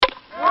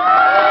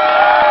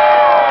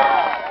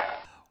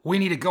We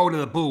need to go to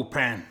the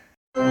bullpen.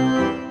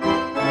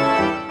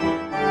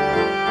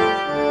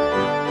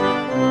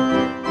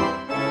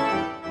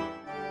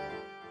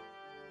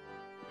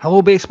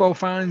 Hello, baseball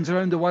fans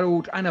around the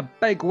world, and a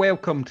big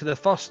welcome to the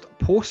first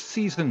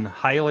post-season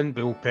Highland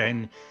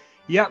Bullpen.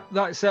 Yep,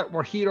 that's it.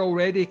 We're here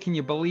already. Can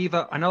you believe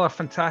it? Another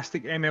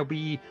fantastic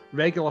MLB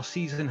regular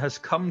season has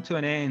come to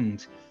an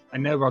end,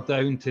 and now we're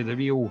down to the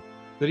real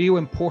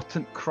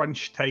important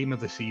crunch time of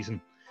the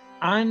season.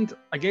 And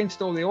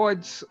against all the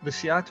odds, the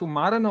Seattle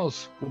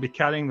Mariners will be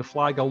carrying the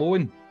flag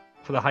alone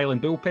for the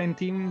Highland Bullpen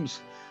teams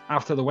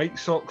after the White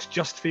Sox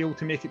just failed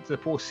to make it to the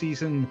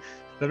postseason.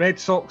 The Red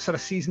Sox are a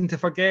season to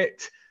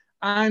forget,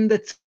 and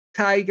the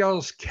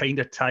Tigers kind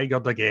of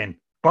tigered again.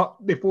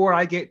 But before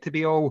I get to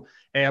be all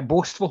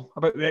boastful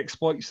about the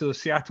exploits of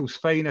Seattle's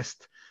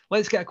finest,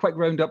 let's get a quick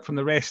roundup from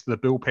the rest of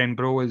the Bullpen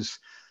Bros.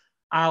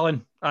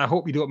 Alan, I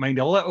hope you don't mind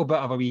a little bit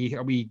of a wee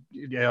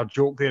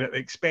joke there at the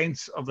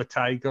expense of the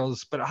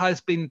Tigers, but it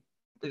has been,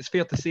 it's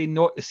fair to say,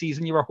 not the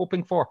season you were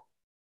hoping for.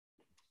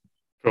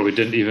 Probably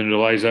didn't even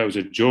realise that was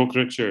a joke,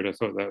 Richard. I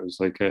thought that was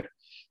like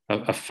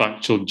a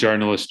factual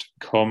journalist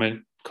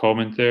comment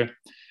there.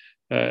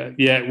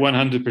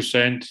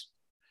 100%.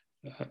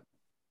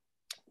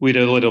 We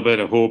had a little bit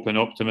of hope and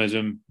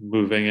optimism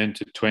moving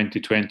into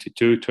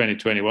 2022.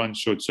 2021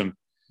 showed some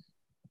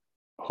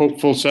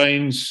hopeful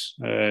signs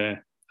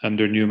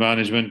under new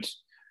management.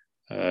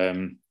 A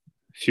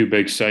few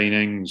big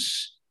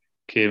signings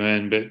came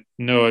in, but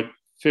no, it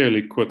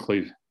fairly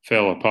quickly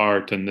fell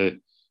apart. And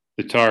the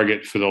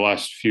target for the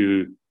last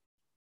few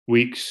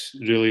weeks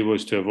really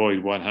was to avoid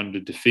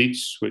 100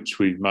 defeats, which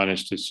we've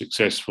managed to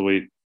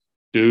successfully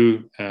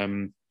do.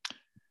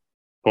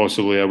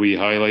 Possibly a wee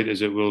highlight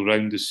as it will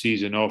round the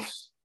season off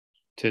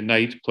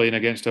tonight, playing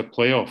against a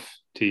playoff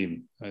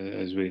team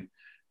as we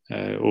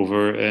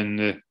over in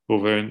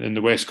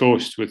the West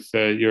Coast with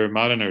your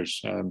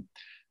Mariners,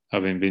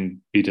 having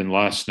been beaten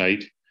last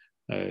night.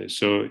 I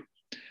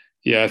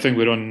think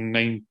we're on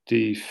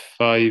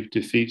 95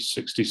 defeats,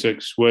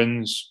 66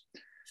 wins.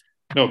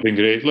 Not been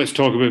great. Let's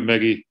talk about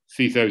Miggy.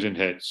 3,000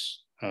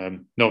 hits.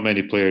 Not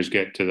many players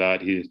get to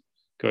that. He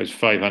got his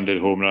 500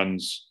 home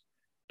runs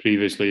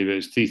previously, but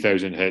it's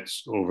 3,000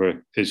 hits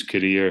over his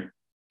career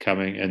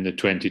coming in the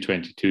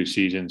 2022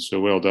 season.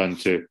 So well done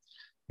to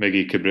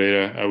Miggy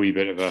Cabrera. A wee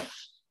bit of a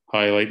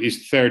highlight.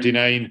 He's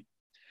 39.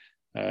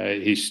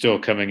 He's still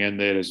coming in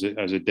there as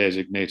a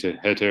designated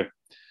hitter.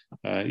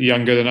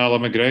 Younger than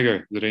Alan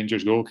McGregor, the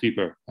Rangers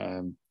goalkeeper.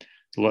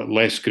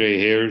 Less grey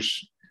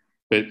hairs,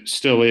 but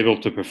still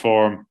able to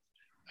perform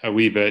a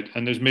wee bit.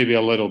 And there's maybe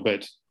a little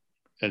bit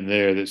in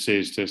there that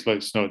says to us,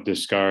 let's not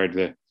discard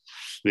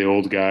the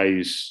old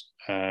guys.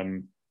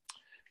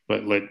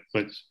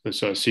 Let's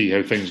sort of see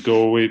how things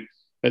go. We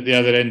at the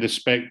other end of the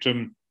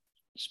spectrum,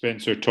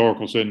 Spencer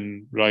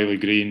Torkelson, Riley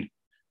Green.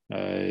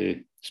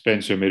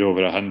 Spencer made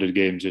over 100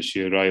 games this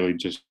year. Riley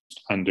just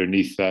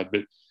underneath that,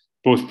 but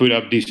both put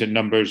up decent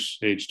numbers.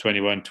 Age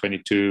 21,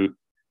 22.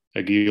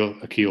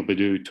 Akil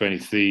Baddoo,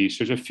 23.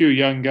 So there's a few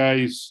young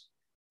guys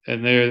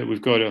in there that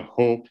we've got to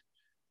hope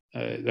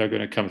they're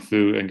going to come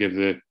through and give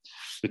the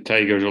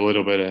Tigers a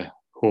little bit of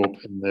hope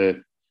in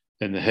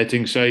the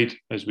hitting side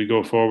as we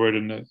go forward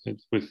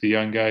with the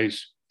young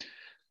guys.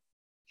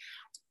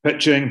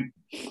 Pitching,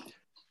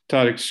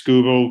 Tarek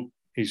Skubal,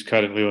 he's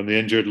currently on the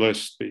injured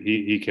list, but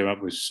he came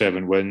up with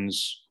 7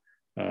 wins,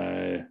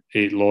 8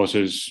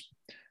 losses.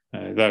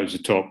 That was the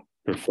top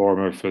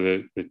performer for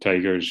the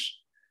Tigers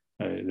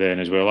then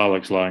as well.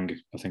 Alex Lang,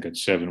 I think, had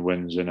 7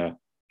 wins in a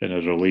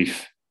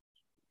relief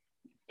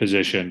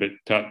position, but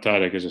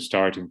Tarek is a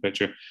starting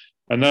pitcher.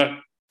 And that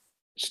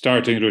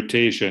starting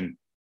rotation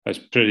has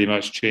pretty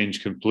much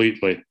changed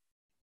completely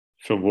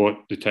from what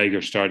the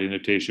Tigers starting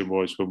rotation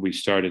was when we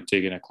started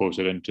taking a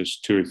closer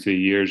interest 2 or 3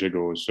 years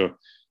ago. So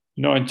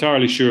not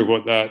entirely sure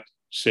what that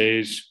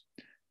says,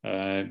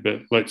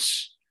 but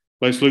let's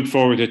look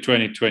forward to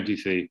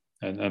 2023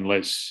 and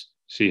let's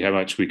see how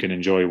much we can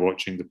enjoy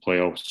watching the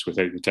playoffs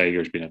without the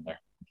Tigers being in there.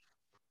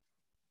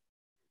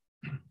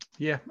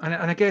 Yeah, and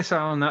I guess,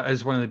 Alan, that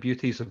is one of the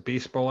beauties of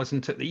baseball,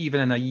 isn't it? That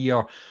even in a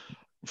year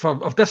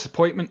of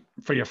disappointment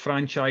for your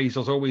franchise,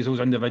 there's always those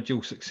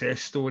individual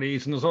success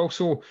stories, and there's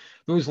also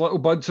those little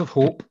buds of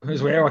hope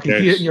as well. I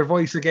can hear it in your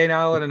voice again,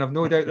 Alan, and I've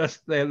no doubt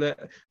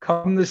that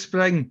come the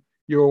spring,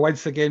 you will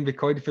once again be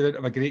confident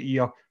of a great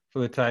year for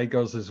the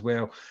Tigers as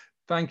well.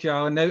 Thank you,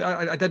 Alan. Now,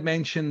 I did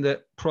mention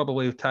that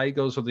probably the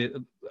Tigers, out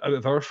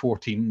of our 4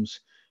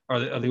 teams, are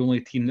the only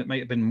team that might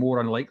have been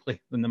more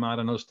unlikely than the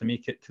Mariners to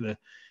make it to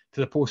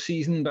the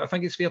postseason. But I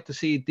think it's fair to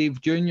say,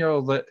 Dave Jr.,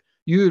 that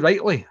you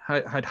rightly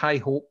had high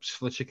hopes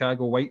for the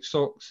Chicago White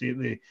Sox.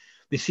 They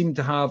seem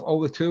to have all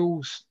the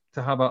tools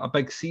to have a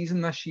big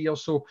season this year.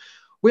 So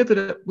where did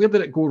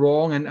it go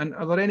wrong? And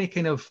are there any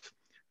kind of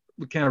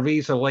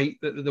rays of light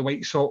that the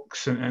White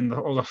Sox and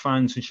all the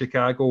fans in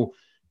Chicago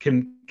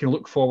can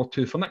look forward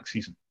to for next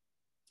season?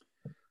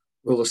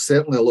 Well, there's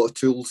certainly a lot of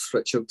tools,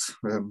 Richard.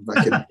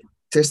 I can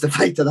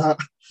testify to that.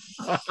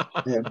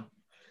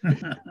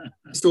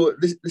 So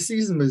the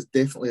season was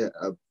definitely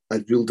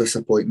a real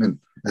disappointment.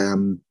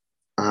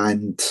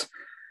 And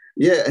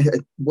yeah,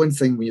 one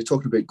thing when you're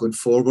talking about going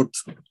forward,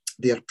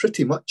 they are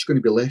pretty much going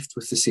to be left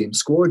with the same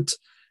squad.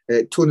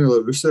 Tony La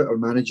Russa, our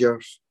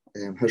manager,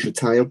 has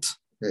retired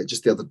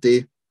just the other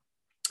day.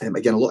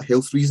 Again, a lot of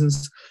health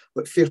reasons,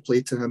 but fair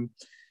play to him.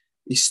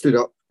 He stood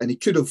up and he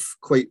could have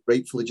quite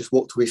rightfully just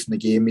walked away from the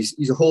game.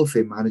 He's a Hall of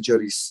Fame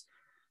manager.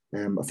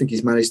 I think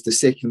he's managed the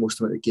second most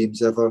amount of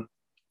games ever.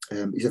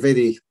 He's a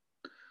very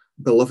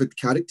beloved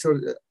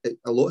character at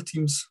a lot of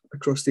teams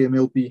across the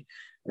MLB.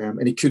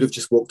 And he could have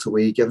just walked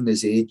away, given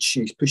his age.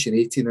 He's pushing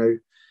 80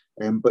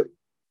 now. But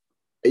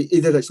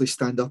he did actually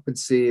stand up and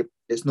say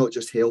it's not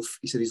just health.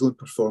 He said his own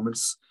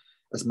performance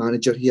as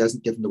manager, he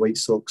hasn't given the White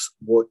Sox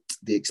what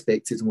they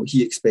expected and what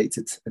he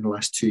expected in the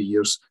last 2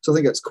 years. So I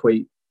think that's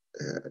quite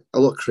a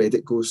lot of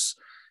credit goes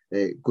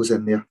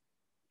in there.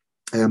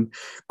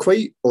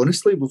 Quite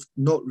honestly, we've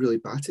not really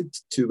batted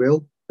too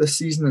well this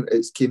season. And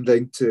it came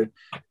down to,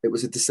 it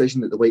was a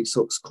decision that the White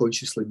Sox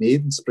consciously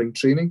made in spring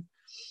training.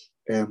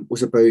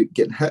 Was about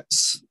getting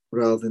hits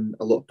rather than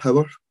a lot of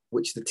power,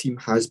 which the team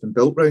has been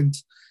built around.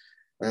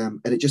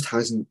 And it just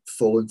hasn't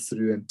fallen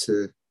through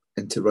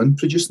into run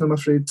producing, I'm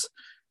afraid.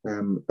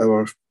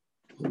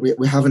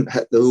 We haven't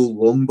hit the old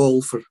long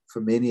ball for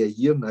many a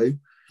year now.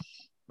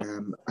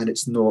 And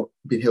it's not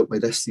been helped by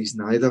this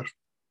season either.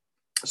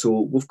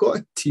 So we've got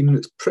a team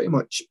that's pretty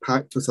much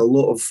packed with a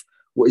lot of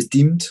what is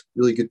deemed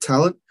really good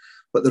talent,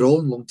 but they're all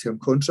in long-term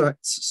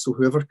contracts. So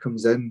whoever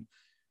comes in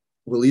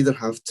will either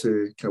have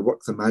to kind of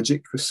work the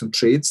magic with some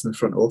trades in the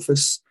front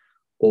office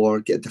or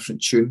get a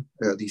different tune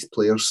out of these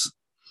players.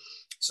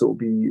 So it'll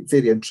be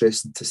very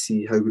interesting to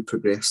see how we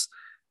progress.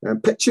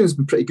 Pitching has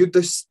been pretty good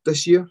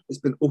this year. It's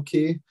been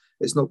okay.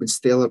 It's not been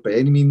stellar by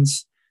any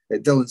means.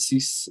 Dylan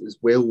Cease is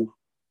well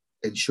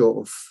in shot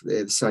of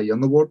the Cy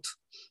Young Award.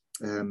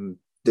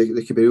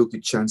 There could be a real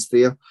good chance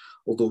there,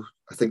 although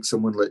I think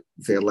someone like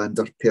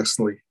Verlander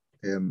personally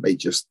might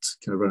just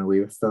kind of run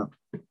away with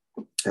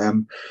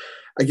that.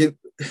 Again,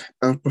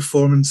 our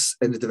performance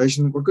in the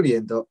division, we're going to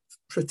end up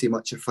pretty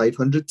much a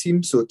 500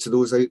 team. So to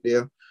those out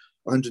there,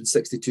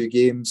 162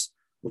 games,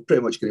 we're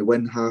pretty much going to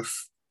win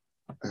half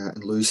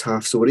and lose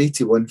half. So we're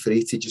 81 for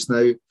 80 just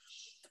now.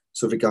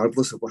 So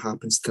regardless of what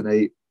happens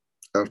tonight,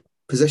 our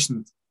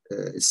position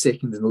is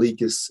second in the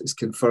league is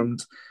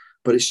confirmed,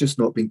 but it's just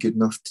not been good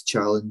enough to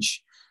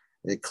challenge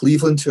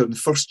Cleveland, who are in the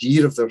first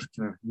year of their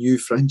kind of new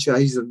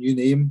franchise, their new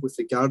name with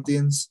the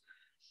Guardians.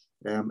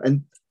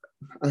 And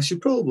I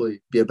should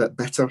probably be a bit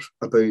bitter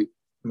about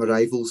my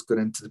rivals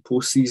going into the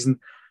postseason,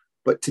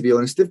 but to be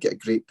honest, they've got a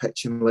great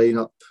pitching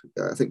lineup.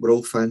 I think we're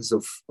all fans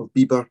of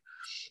Bieber.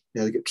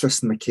 They've got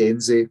Tristan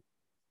McKenzie,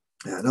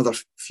 another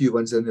few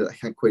ones in there that I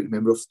can't quite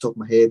remember off the top of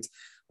my head,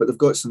 but they've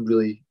got some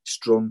really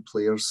strong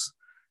players.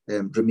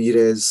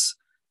 Ramirez,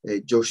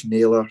 Josh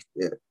Naylor.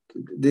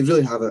 They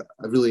really have a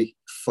really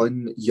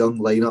fun young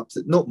lineup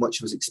that not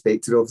much was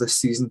expected of this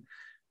season,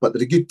 but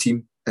they're a good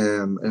team.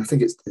 And I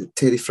think it's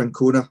Terry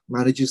Francona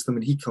manages them,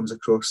 and he comes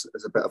across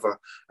as a bit of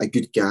a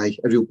good guy,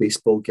 a real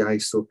baseball guy.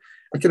 So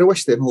I kind of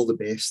wish them all the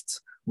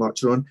best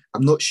marching on.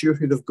 I'm not sure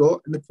who they've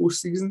got in the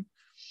postseason,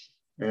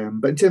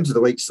 but in terms of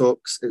the White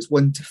Sox, it's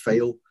one to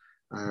file,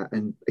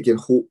 and again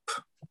hope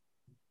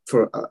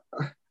for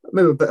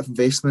maybe a bit of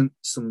investment,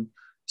 some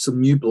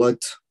new blood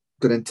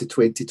going into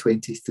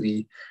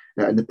 2023,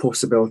 and the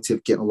possibility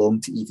of getting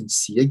along to even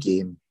see a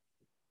game.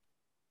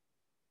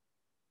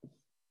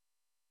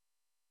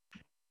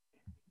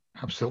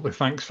 Absolutely.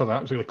 Thanks for that.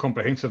 It was a really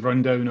comprehensive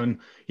rundown on,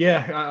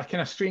 a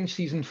kind of strange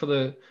season for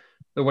the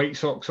White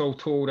Sox, all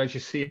told. As you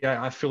say,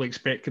 I fully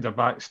expected their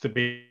bats to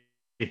be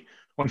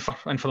on fire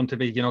and for them to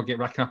be, get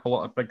racking up a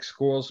lot of big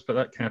scores, but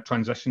that kind of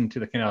transition to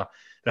the kind of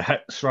the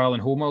hits rather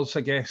than homers,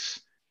 I guess,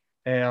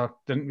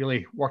 didn't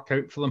really work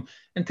out for them.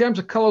 In terms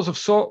of colours of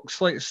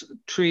socks, let's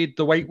trade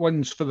the white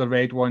ones for the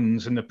red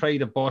ones and the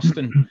pride of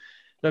Boston.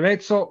 The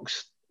Red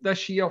Sox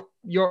this year,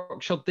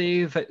 Yorkshire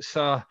Dave, it's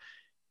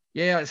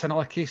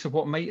another case of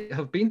what might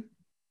have been.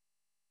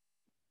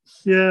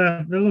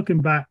 Yeah, they're looking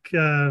back.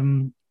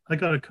 I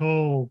got a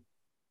call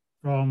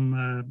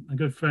from a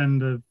good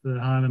friend of the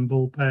Highland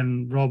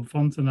Bullpen, Rob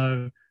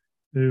Fontenot,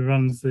 who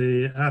runs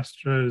the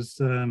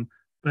Astros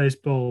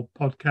baseball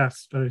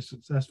podcast, very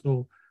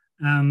successful,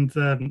 and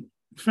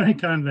very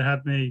kindly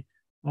had me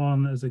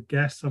on as a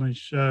guest on his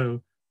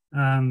show.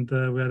 And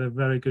we had a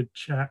very good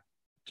chat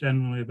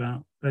generally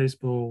about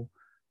baseball,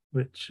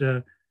 which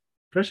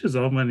pressure's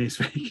on when you're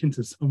speaking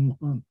to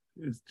someone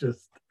who's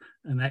just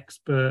an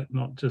expert,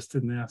 not just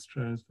in the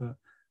Astros, but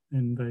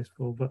in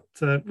baseball. But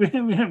we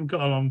haven't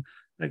got along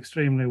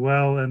extremely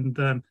well. And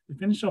he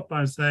finished off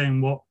by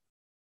saying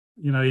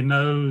he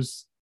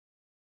knows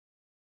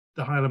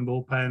the Highland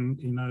Bullpen,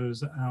 he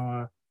knows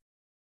our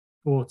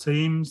 4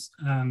 teams,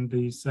 and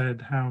he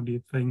said, how do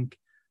you think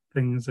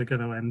things are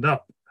going to end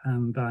up?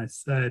 And I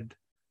said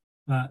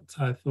that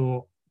I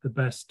thought the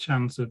best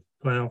chance of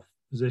playoff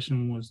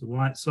position was the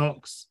White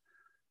Sox.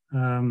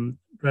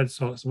 Red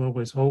Sox are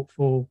always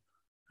hopeful.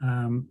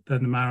 Then the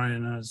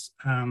Mariners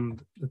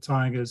and the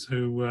Tigers,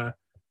 who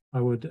I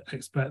would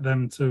expect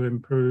them to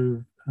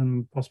improve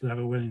and possibly have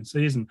a winning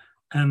season.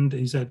 And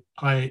he said,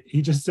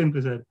 he just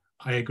simply said,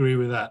 I agree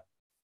with that.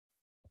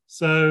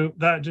 So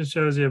that just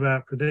shows you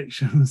about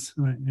predictions,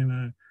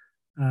 and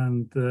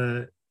I'm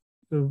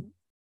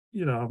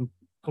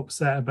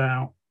upset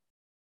about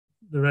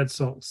the Red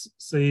Sox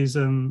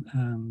season,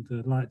 and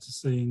I'd like to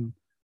see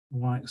the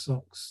White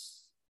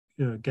Sox,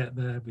 get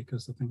there,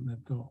 because I think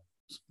they've got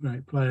some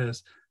great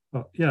players.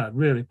 But yeah,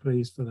 really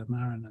pleased for the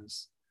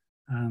Mariners.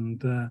 And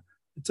the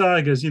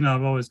Tigers,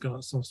 I've always got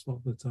a soft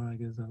spot for the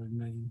Tigers, having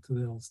been to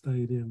the old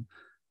stadium.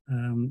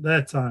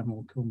 Their time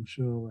will come,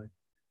 surely.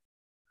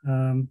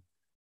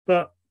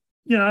 But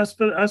as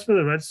for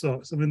the Red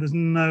Sox, I mean, there's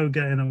no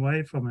getting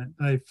away from it.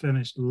 They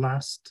finished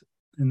last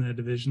in their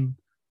division,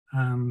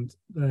 and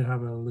they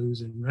have a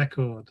losing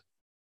record.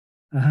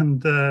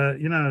 And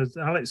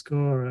Alex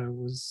Cora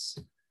was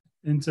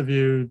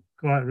interviewed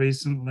quite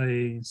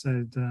recently. He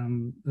said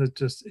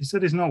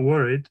he's not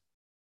worried.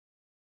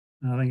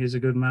 I think he's a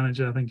good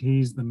manager. I think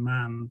he's the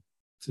man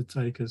to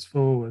take us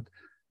forward.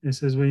 He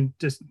says we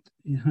just,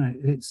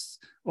 it's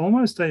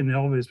almost stating the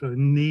obvious, but we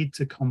need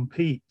to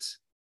compete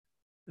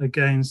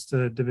against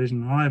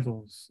division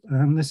rivals,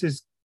 and this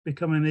is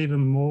becoming even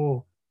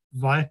more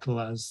vital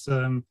as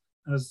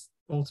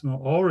Baltimore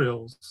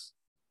Orioles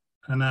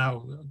are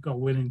now got a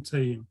winning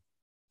team.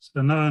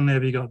 So not only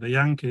have you got the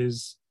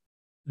Yankees,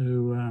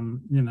 who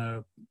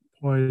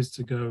poised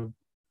to go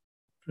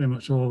pretty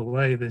much all the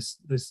way this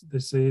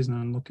season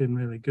and looking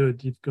really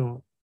good, you've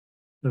got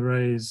the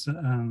Rays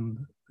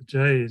and the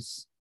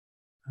Jays.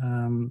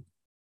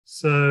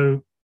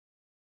 So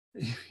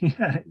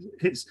yeah,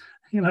 it's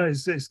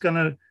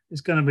gonna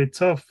be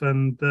tough,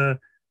 and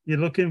you're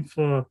looking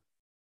for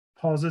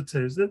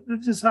positives.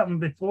 That just happened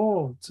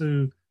before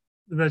to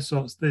the Red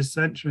Sox this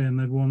century, and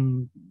they've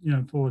won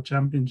 4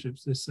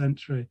 championships this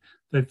century.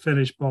 They've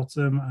finished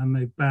bottom and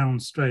they've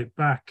bounced straight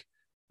back.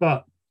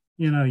 But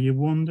you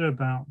wonder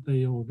about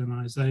the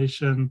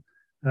organization.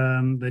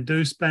 They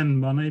do spend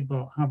money,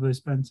 but have they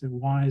spent it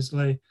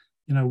wisely?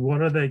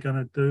 What are they going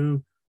to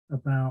do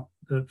about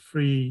the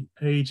free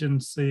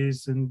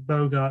agencies and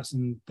Bogarts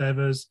and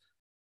Devers?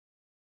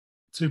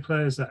 2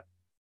 players that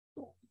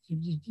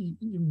you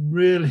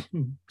really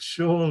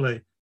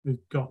surely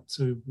we've got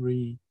to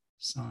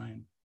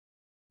re-sign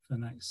for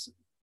next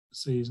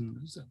season.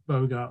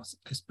 Bogarts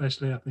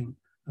especially, I think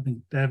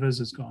Devers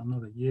has got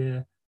another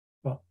year,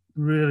 but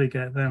really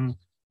get them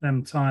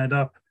tied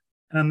up.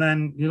 And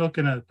then you're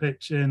looking at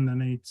pitching. They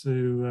need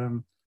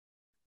to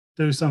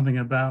do something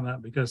about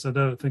that, because I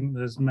don't think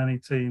there's many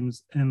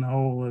teams in the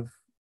whole of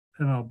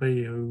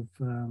MLB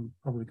who've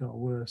probably got a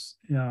worse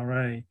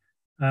ERA.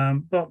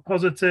 But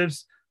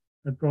positives,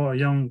 they brought a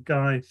young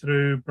guy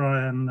through,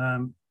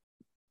 Brian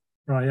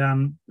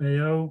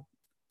Bayo,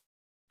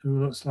 who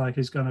looks like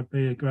he's going to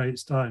be a great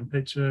starting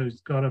pitcher.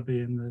 He's got to be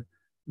in the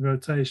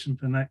rotation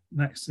for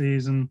next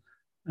season.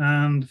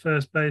 And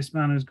first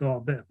baseman who's got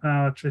a bit of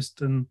power,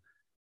 Tristan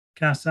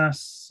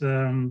Casas,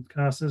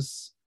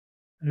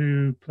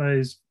 who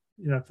plays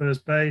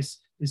first base.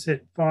 He's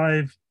hit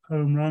 5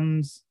 home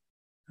runs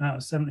out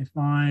of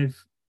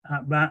 75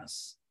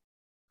 at-bats.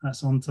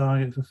 That's on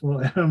target for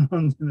 40 home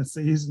runs in a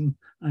season,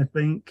 I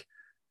think,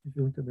 if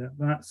you look at the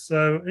at-bats.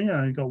 So,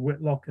 you've got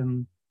Whitlock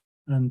and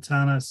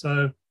Tanner.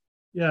 So,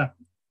 yeah,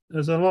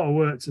 there's a lot of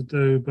work to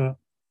do, but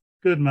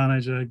good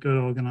manager, good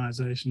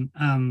organisation,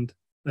 and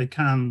they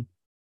can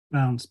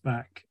bounce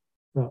back.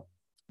 But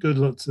good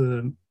luck to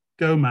them.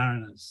 Go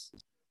Mariners.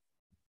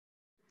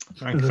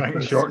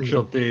 Thanks,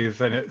 Yorkshire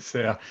Dave. And it's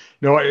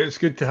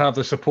good to have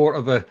the support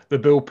of the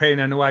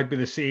bullpen. I know I'd be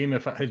the same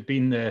if it had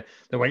been the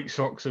White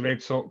Sox, the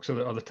Red Sox,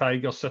 or the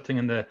Tigers sitting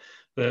in the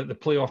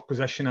playoff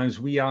position as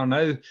we are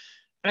now.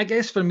 And I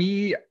guess for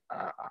me,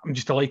 I'm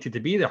just delighted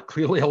to be there.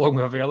 Clearly, along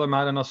with every other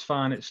Mariners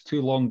fan, it's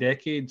 2 long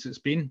decades it's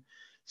been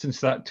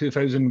since that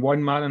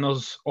 2001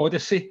 Mariners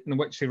Odyssey, in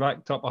which they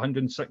racked up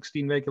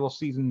 116 regular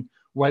season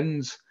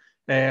wins.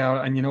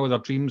 And their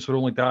dreams were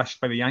only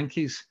dashed by the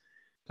Yankees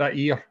that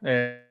year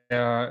in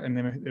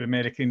the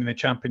American and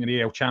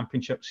the AL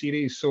Championship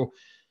Series. So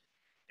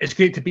it's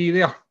great to be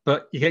there,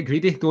 but you get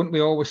greedy, don't we?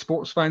 All with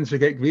sports fans, we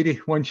get greedy.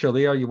 Once you're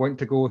there, you want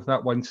to go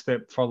that one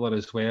step further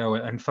as well.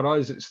 And for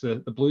us, it's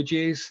the Blue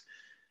Jays.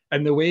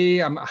 In the way,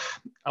 I'm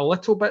a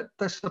little bit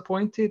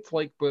disappointed,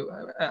 like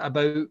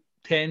about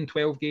 10,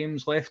 12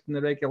 games left in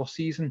the regular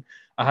season.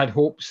 I had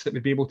hopes that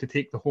we'd be able to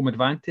take the home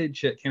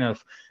advantage. It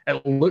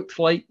looked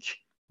like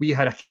we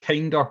had a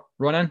kinder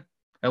run in.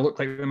 It looked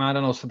like the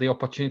Mariners had the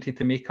opportunity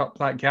to make up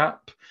that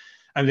gap.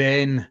 And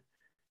then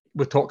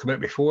we talked about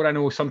before, I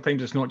know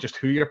sometimes it's not just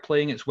who you're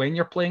playing, it's when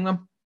you're playing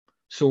them.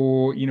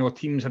 So,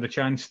 teams had a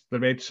chance. The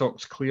Red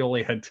Sox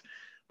clearly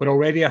were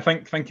already, I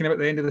think, thinking about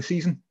the end of the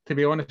season, to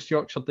be honest,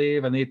 Yorkshire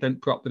Dave, and they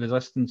didn't put up the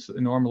resistance that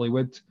they normally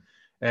would.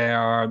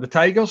 The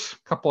Tigers,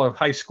 a couple of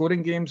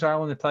high-scoring games,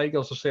 Alan. The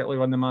Tigers are certainly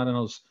won the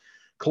Mariners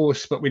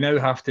close, but we now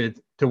have to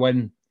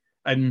win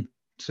in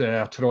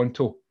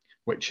Toronto,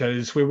 which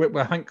is,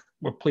 I think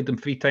we've played them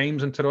 3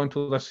 times in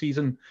Toronto this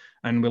season,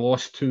 and we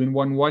lost 2 and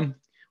 1-1.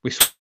 We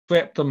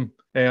swept them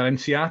in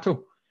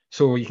Seattle.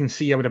 So you can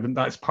see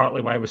that's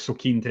partly why I was so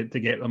keen to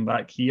get them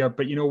back here.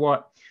 But you know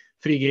what?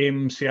 3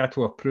 games,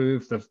 Seattle have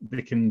proved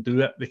they can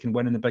do it. They can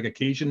win in the big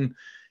occasion.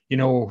 You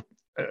know,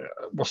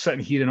 we're sitting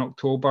here in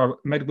October.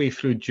 Midway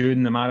through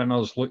June, the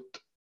Mariners looked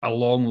a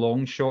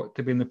long shot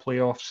to be in the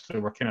playoffs. They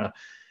were kind of,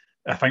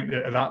 I think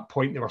that at that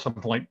point, they were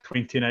something like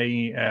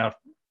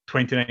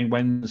 29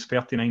 wins,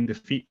 39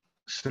 defeats.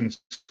 And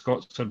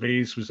Scott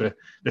Surveys was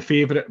the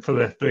favourite for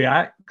the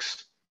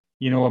Axe,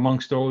 you know,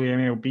 amongst all the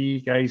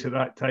MLB guys at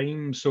that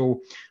time.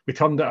 So we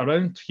turned it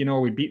around. You know,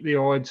 we beat the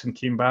odds and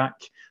came back.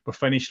 We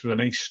finished with a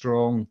nice,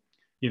 strong,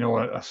 you know,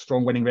 a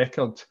strong winning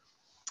record.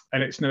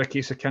 And it's now a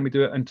case of, can we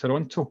do it in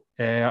Toronto?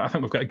 I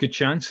think we've got a good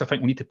chance. I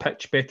think we need to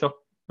pitch better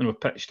than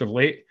we've pitched of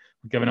late.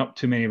 We've given up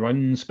too many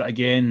runs. But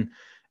again,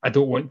 I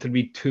don't want to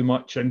read too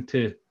much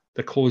into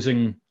the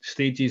closing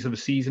stages of the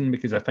season,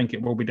 because I think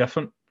it will be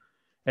different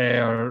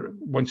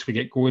once we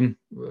get going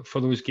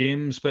for those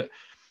games. But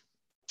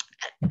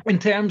in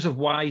terms of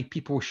why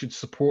people should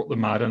support the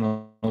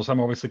Mariners, I'm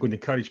obviously going to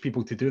encourage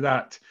people to do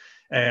that.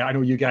 I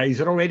know you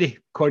guys are already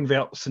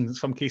converts. In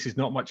some cases,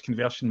 not much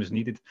conversion was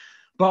needed.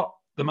 But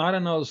the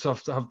Mariners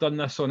have done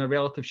this on a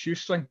relative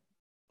shoestring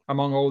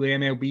among all the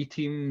MLB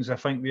teams. I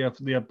think they have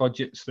their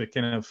budgets, they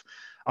kind of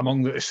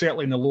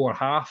certainly in the lower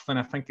half. And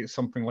I think it's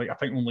something like, I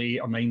think only 8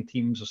 or 9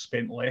 teams have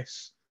spent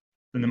less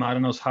than the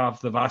Mariners have.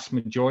 The vast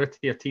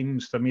majority of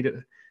teams that made it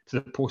to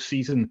the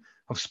postseason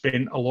have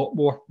spent a lot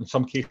more, in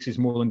some cases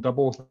more than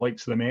double, the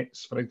likes of the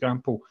Mets, for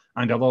example,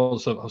 and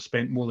others have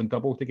spent more than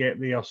double to get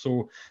there.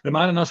 So the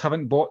Mariners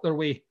haven't bought their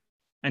way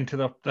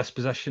into this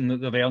position, that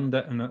they've earned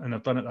it, and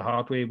have done it the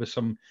hard way with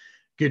some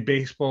good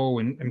baseball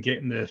and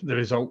getting the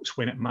results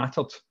when it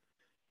mattered.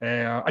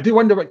 I do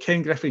wonder what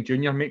Ken Griffey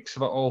Jr. makes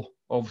of it all,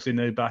 obviously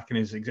now back in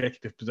his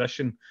executive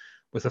position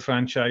with a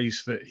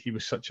franchise that he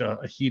was such a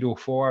hero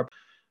for.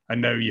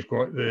 And now you've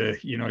got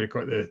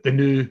the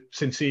new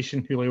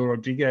sensation, Julio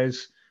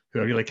Rodriguez, who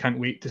I really can't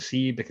wait to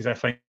see, because I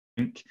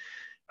think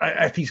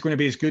if he's going to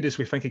be as good as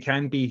we think he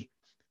can be,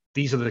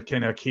 these are the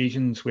kind of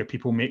occasions where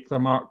people make their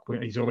mark.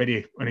 When he's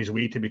already on his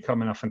way to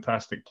becoming a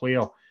fantastic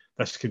player,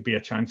 this could be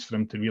a chance for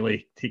him to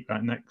really take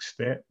that next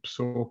step.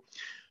 So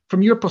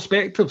from your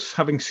perspectives,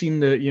 having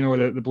seen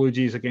the Blue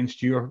Jays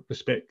against your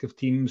respective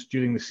teams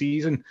during the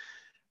season,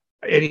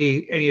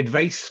 any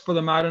advice for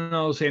the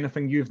Mariners?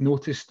 Anything you've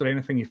noticed or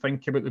anything you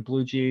think about the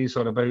Blue Jays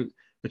or about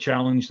the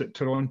challenge that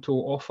Toronto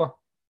offer?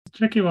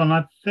 Tricky one.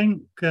 I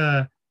think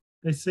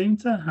they seem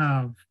to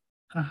have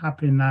a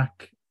happy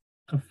knack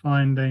of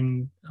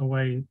finding a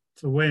way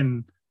to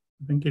win.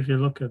 I think if you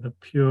look at the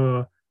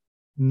pure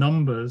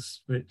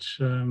numbers, which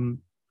are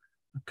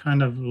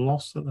kind of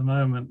lost at the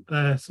moment,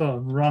 their sort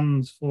of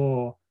runs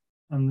for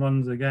and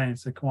runs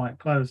against are quite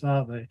close,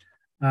 aren't they?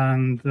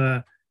 And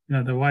the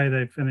way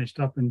they finished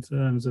up in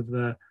terms of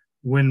the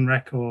win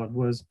record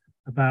was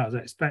about as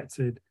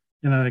expected.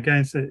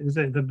 Against is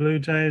it the Blue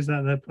Jays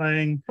that they're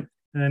playing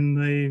in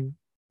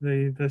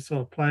the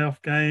sort of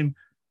playoff game?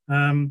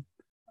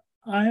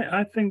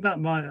 I think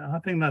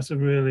that's a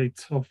really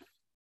tough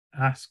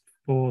ask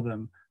for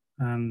them,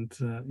 and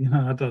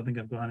I don't think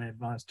I've got any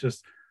advice.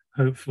 Just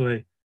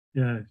hopefully,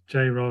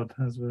 J-Rod,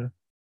 as we're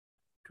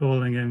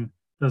calling him,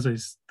 does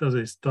his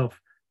stuff.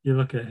 You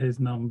look at his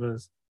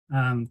numbers,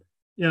 and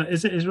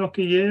is it his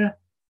rookie year?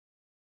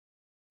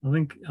 I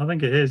think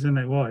it is, isn't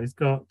it? What he's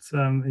got,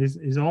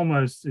 he's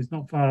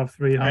not far off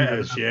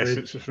 300. Yes,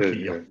 it's a rookie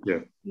year.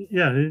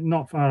 Yeah,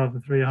 not far off the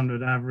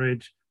 300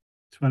 average,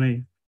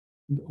 20,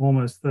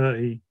 almost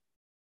 30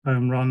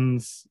 home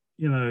runs.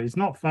 He's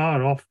not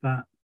far off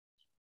that.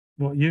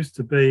 What used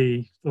to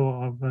be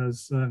thought of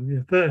as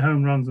 30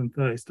 home runs and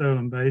 30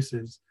 stolen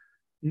bases.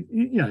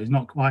 He's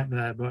not quite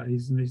there, but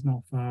he's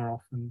not far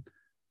off. And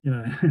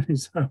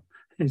his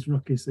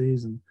rookie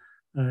season,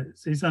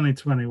 he's only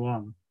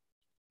 21.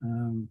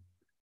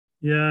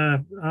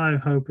 I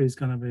hope he's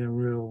going to be a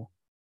real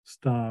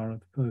star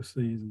of the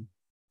postseason.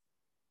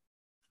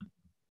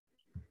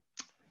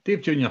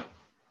 Dave Jr.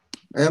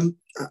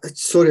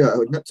 Sorry, I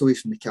nipped away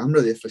from the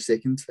camera there for a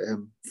second.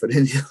 For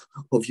any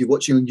of you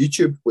watching on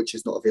YouTube, which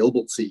is not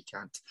available, so you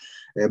can't.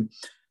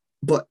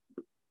 But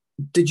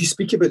did you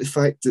speak about the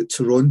fact that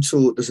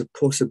Toronto, there's a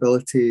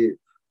possibility,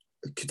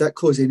 could that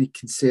cause any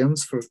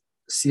concerns for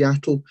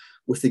Seattle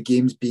with the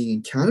games being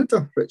in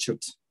Canada,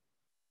 Richard?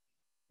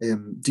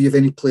 Do you have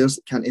any players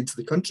that can't enter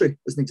the country,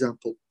 as an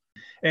example?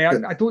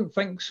 I don't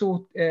think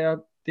so,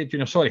 Dave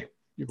Jr. Sorry.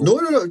 No,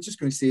 I was just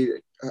going to say,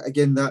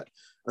 again, that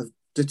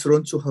do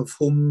Toronto have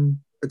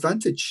home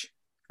advantage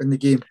in the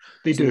game?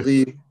 They do.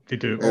 They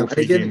do. All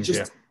 3 games,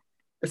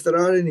 if there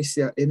are any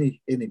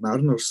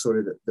Mariners,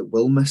 that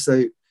will miss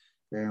out,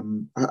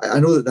 I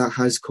know that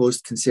has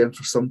caused concern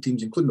for some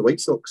teams, including the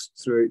White Sox,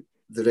 throughout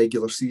the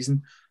regular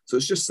season. So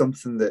it's just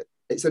something that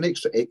it's an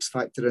extra X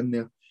factor in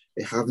there.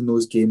 Having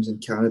those games in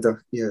Canada,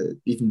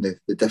 even the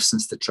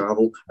distance to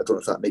travel, I don't know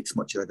if that makes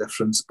much of a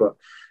difference. But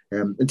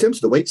in terms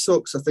of the White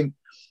Sox, I think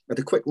I had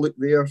a quick look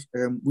there.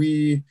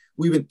 We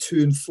went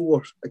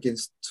 2-4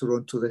 against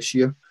Toronto this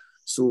year.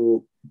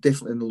 So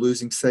definitely on the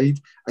losing side.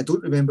 I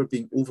don't remember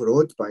being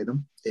overawed by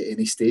them at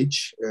any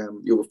stage.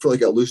 We've probably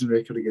got a losing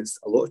record against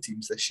a lot of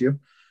teams this year.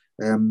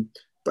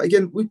 But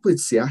again, we played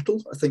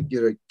Seattle. I think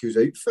you're a good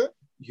outfit.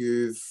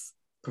 You've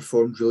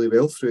performed really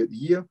well throughout the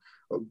year,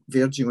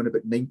 verging on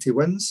about 90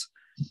 wins.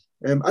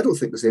 I don't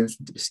think there's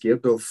anything to be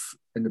scared of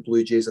in the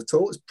Blue Jays at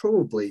all. It's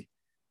probably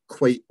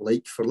quite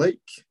like for like.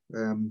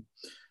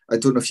 I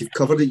don't know if you've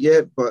covered it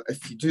yet, but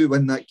if you do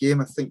win that game,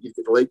 I think you've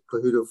got the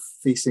likelihood of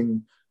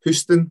facing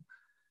Houston.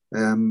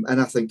 And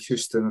I think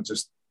Houston are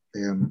just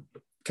kind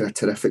of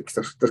terrific.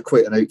 They're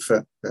quite an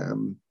outfit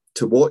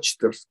to watch.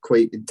 They're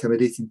quite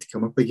intimidating to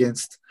come up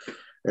against.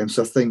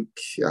 So I think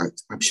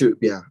I'm sure it would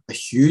be a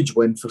huge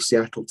win for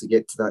Seattle to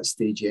get to that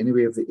stage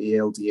anyway of the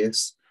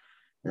ALDS.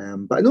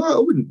 But no, I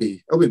wouldn't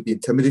be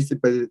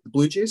intimidated by the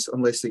Blue Jays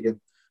unless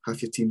again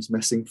half your team's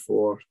missing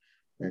for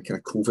kind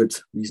of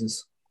COVID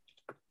reasons.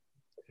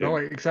 No,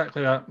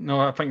 exactly that.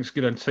 No, I think it's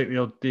good insight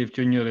there, Dave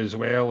Jr. as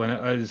well, and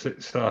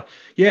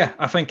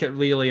I think it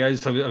really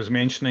is. I was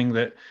mentioning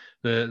that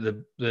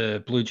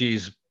the Blue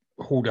Jays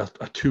hold a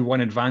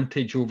 2-1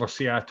 advantage over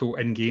Seattle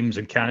in games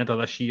in Canada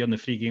this year. In the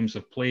 3 games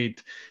they've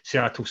played,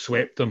 Seattle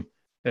swept them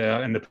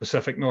in the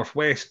Pacific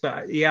Northwest.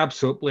 But yeah,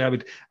 absolutely,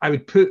 I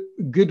would put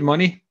good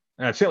money.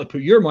 I'd certainly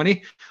put your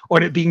money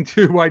on it being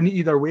 2-1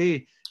 either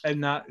way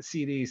in that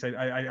series.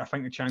 I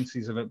think the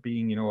chances of it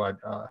being,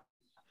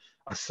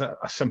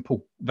 a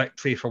simple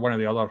victory for one or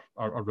the other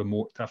are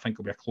remote. I think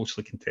it'll be a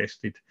closely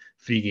contested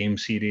 3-game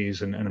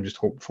series, and I'm just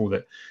hopeful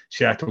that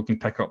Seattle can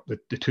pick up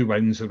the 2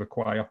 wins they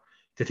require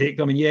to take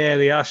them. And yeah,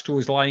 the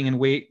Astros lying in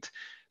wait.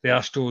 The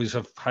Astros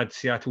have had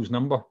Seattle's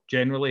number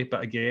generally,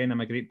 but again,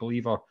 I'm a great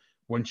believer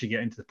once you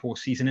get into the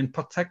postseason, and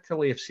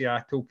particularly if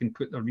Seattle can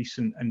put their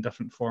recent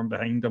indifferent form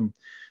behind them.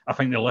 I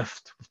think the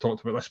lift, we've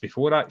talked about this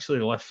before actually,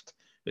 the lift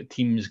that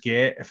teams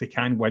get if they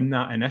can win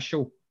that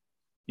initial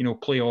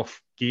playoff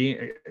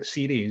game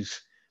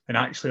series, and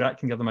actually that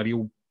can give them a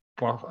real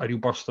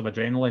burst of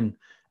adrenaline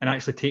and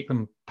actually take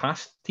them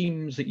past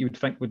teams that you would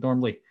think would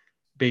normally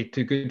be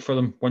too good for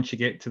them once you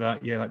get to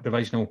that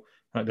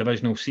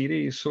divisional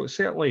series. So it's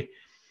certainly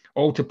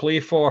all to play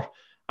for.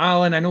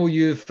 Alan, I know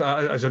you've,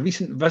 as a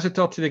recent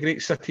visitor to the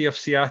great city of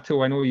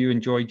Seattle, I know you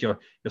enjoyed your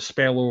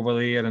spell over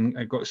there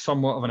and got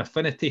somewhat of an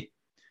affinity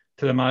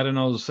to the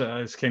Mariners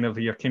as kind of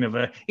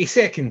a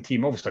second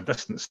team, obviously a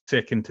distant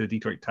second to the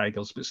Detroit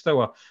Tigers, but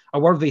still a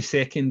worthy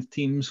second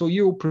team. So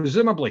you'll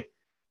presumably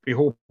be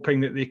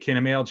hoping that they can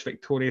emerge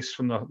victorious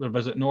from their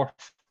visit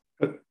north.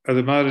 Are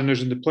the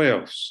Mariners in the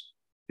playoffs?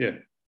 Yeah.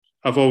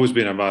 I've always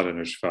been a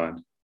Mariners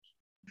fan.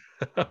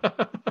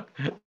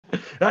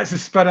 That's the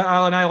spirit,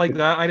 Alan. I like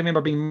that. I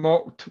remember being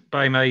mocked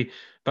by my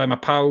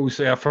pals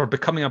for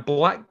becoming a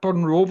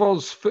Blackburn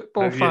Rovers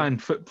football fan.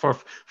 For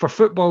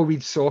football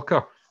reads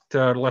soccer to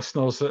our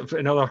listeners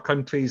in other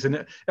countries, and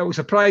it will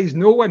surprise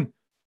no one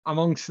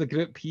amongst the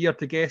group here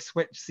to guess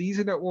which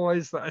season it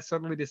was that I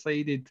suddenly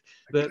decided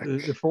that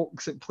the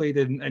folks that played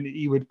in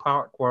Ewood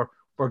Park were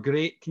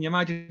great. Can you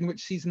imagine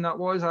which season that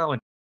was, Alan?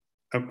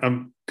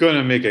 I'm going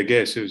to make a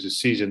guess. It was the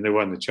season they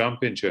won the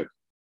championship.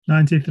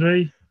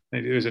 93.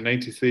 It was a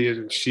 93.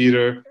 It was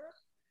Shearer.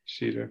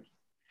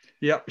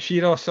 Yep,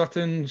 Shearer,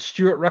 Sutton,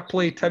 Stuart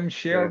Ripley, Tim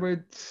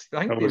Sherwood. Yeah.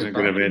 I wasn't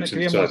going to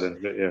mention Sutton,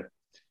 but yeah.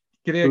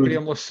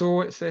 Graham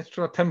Lasso,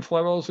 etc. Tim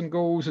Flowers and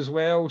goals as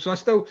well. So I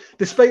still,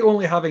 despite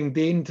only having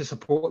Dane to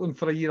support them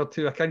for a year or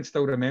two, I can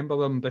still remember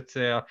them. But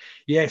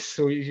yes,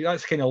 so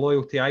that's kind of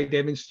loyalty I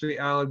demonstrate,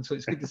 Alan. So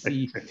it's good to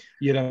see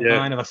you're a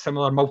man of a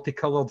similar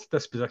multicoloured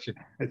disposition.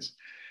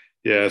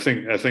 I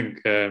think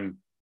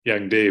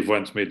young Dave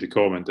once made the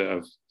comment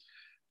that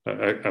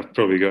I've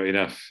probably got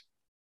enough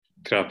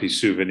crappy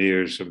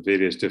souvenirs from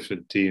various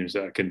different teams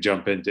that I can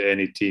jump into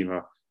any team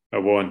I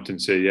want and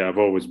say, I've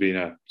always been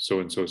a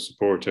so-and-so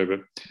supporter.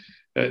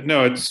 But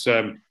no, it's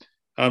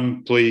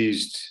I'm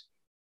pleased.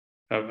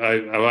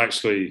 I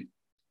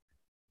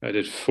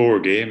did 4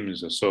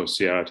 games. I saw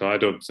Seattle. I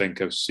don't think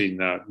I've seen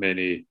that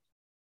many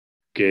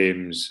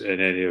games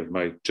in any of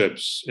my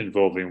trips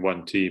involving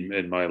one team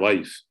in my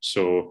life.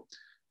 So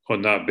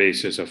on that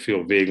basis, I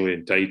feel vaguely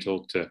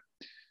entitled to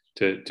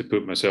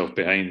put myself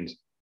behind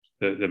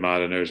the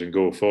Mariners and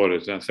go for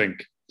it. And I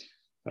think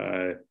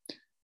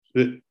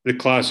the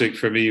classic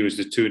for me was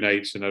the 2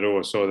 nights in a row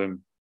I saw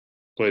them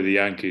play the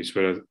Yankees,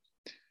 where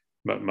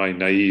my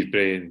naive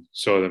brain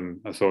saw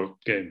them, I thought,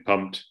 getting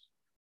pumped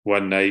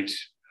one night.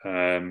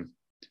 And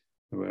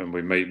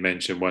we might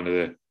mention one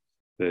of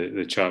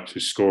the chaps who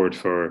scored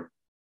for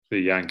the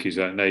Yankees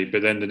that night.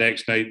 But then the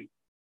next night,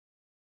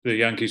 the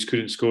Yankees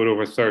couldn't score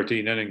over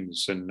 13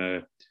 innings,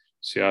 and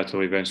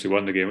Seattle eventually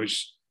won the game,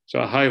 which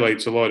sort of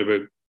highlights a lot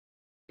about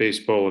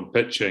baseball and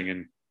pitching.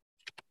 And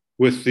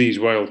with these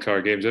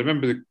wildcard games, I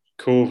remember the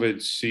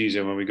COVID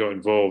season when we got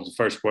involved, the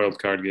first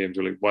wildcard games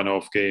were like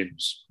one-off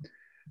games.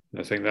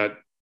 And I think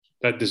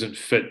that doesn't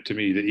fit, to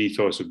me, the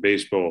ethos of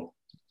baseball.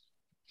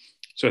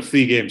 So a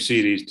 3-game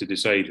series to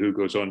decide who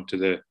goes on to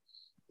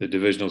the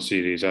divisional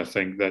series, I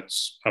think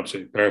that's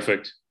absolutely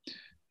perfect.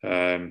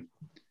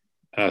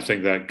 I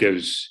think that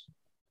gives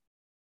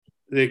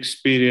the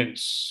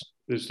experience.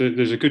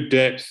 There's a good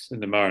depth in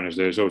the Mariners.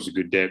 There's also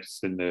good depth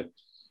in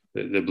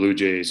the Blue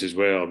Jays as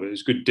well, but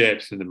there's good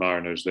depth in the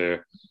Mariners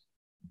there.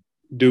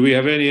 Do we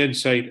have any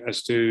insight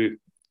as to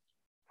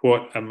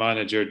what a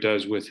manager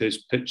does with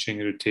his pitching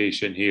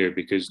rotation here?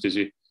 Because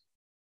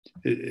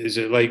is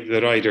it like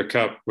the Ryder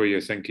Cup where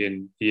you're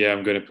thinking, yeah,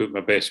 I'm going to put my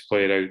best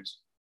player out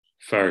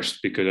first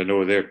because I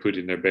know they're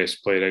putting their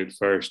best player out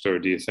first? Or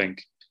do you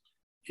think,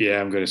 yeah,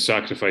 I'm going to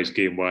sacrifice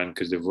game one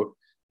because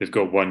they've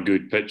got one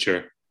good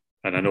pitcher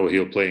and I know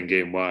he'll play in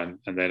game one,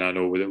 and then I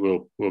know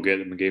that we'll get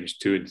them in games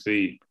 2 and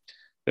 3.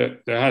 There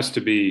has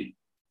to be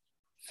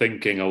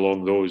thinking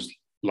along those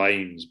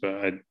lines,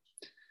 but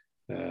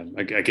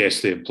I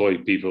guess they employ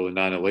people in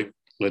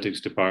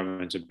analytics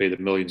departments and pay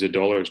them millions of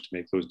dollars to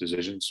make those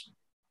decisions.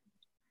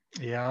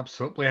 Yeah,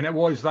 absolutely. And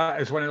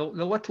that is one of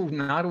the little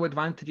narrow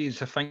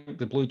advantages I think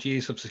the Blue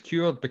Jays have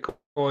secured,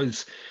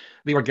 because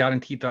they were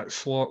guaranteed that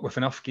slot with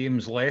enough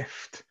games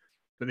left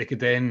that they could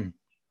then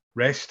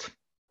rest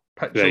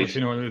pitchers.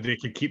 Right. They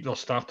could keep their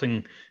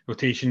starting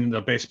rotation,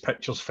 their best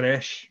pitchers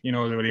fresh. They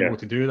were able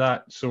to do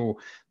that. So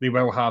they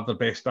will have their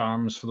best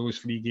arms for those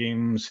 3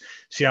 games.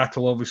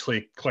 Seattle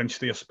obviously clinched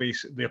their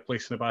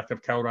place in the back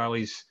of Cal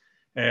Raleigh's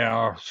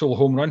solo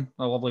home run.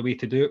 A lovely way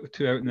to do it with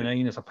 2 out in the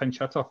 9 as a pinch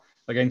hitter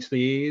against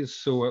the A's.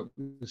 So it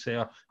was,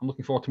 I'm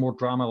looking forward to more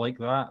drama like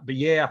that. But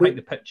yeah, I think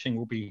the pitching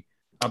will be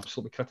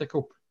absolutely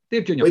critical.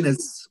 Dave Jr.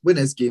 When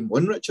is game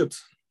 1, Richard?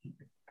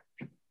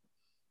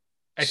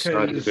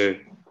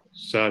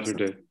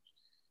 Saturday.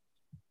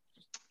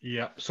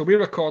 Yeah, so we're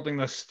recording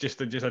this just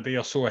a day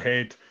or so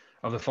ahead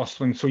of the first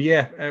one. So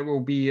yeah, it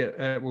will be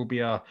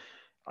a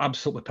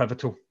absolutely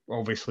pivotal.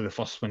 Obviously, the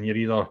first one, you're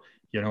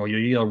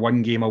either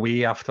one game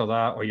away after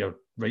that, or you're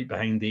right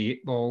behind the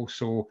 8 ball.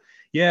 So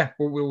yeah,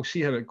 we'll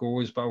see how it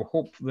goes. But I'll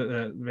hope that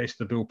the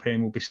rest of the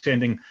bullpen will be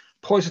sending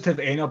positive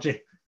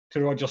energy to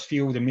Rogers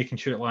Field and making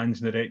sure it lands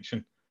in the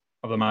direction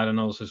of the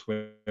Mariners as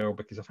well,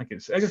 because I think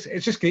it's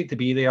just great to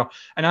be there.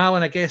 And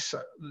Alan, I guess,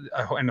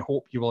 and I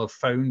hope you will have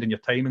found in your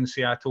time in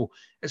Seattle,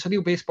 it's a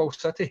real baseball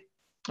city.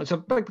 It's a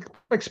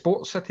big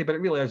sports city, but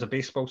it really is a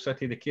baseball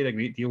city. They care a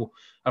great deal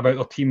about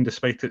their team,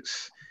 despite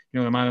its,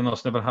 the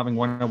Mariners never having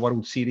won a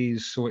World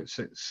Series. So it's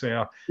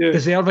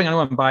deserving. I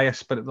know I'm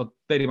biased, but they're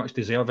very much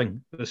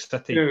deserving, the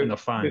city and their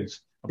fans.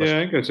 Yeah,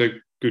 I think that's a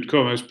good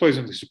comment. I was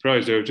pleasantly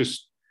surprised. I was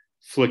just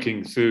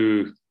flicking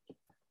through.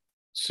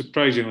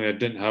 Surprisingly, I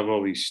didn't have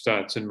all these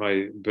stats in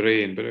my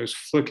brain, but I was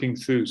flicking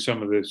through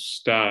some of the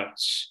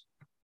stats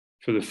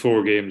for the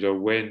 4 games I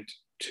went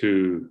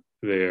to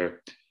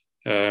there.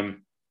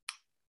 And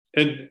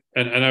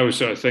I was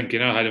sort of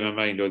thinking, I had in my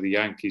mind, the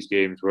Yankees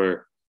games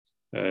were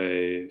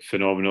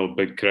phenomenal,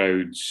 big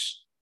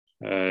crowds,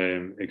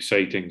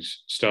 exciting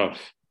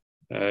stuff.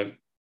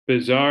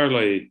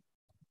 Bizarrely,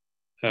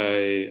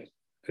 a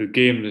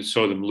game that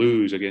saw them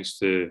lose against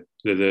the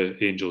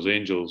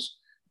Angels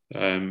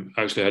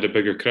actually had a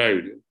bigger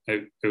crowd.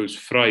 It was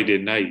Friday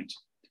night,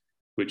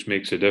 which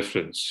makes a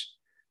difference.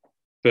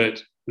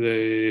 But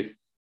the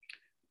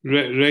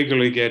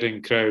regularly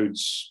getting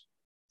crowds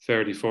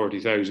 30,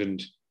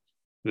 40,000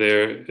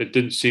 there, it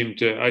didn't seem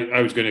to.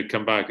 I was going to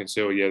come back and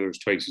say, there was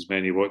twice as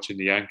many watching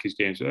the Yankees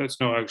games. So that's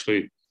not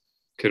actually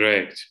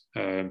correct.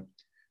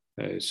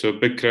 So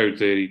big crowd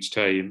there each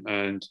time.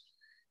 And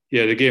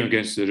yeah, the game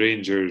against the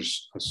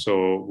Rangers I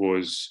saw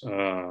was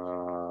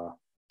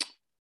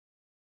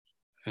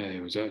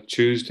that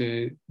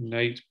Tuesday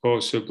night,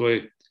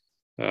 possibly,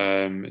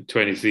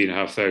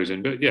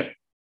 23,500. But yeah,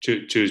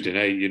 Tuesday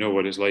night, you know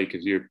what it's like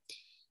if you're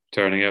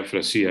turning up for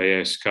a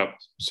CIS Cup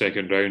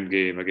second round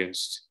game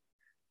against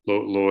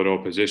lower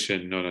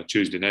opposition on a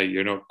Tuesday night.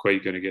 You're not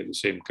quite going to get the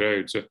same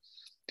crowd. So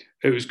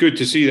it was good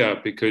to see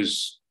that,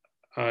 because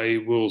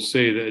I will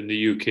say that in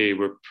the UK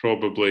we're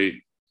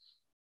probably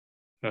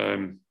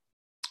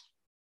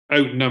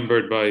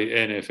outnumbered by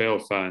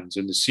NFL fans,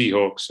 and the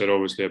Seahawks are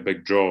obviously a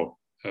big draw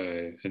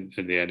in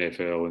the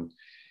NFL. And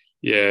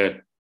yeah,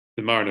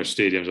 the Mariners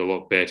Stadium's a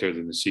lot better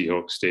than the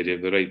Seahawks Stadium.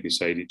 They're right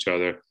beside each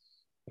other.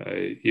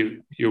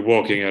 You're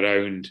walking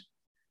around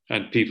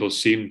and people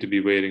seem to be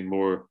wearing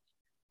more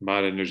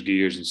Mariners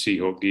gears and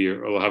Seahawk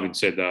gear. Well, having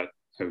said that,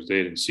 I was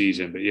there in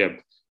season, but yeah,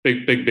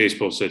 big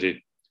baseball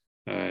city.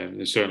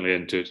 They're certainly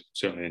into it,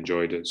 certainly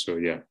enjoyed it. So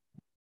yeah.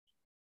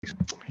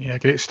 Yeah,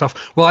 great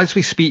stuff. Well, as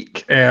we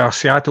speak,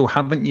 Seattle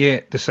haven't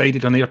yet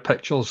decided on their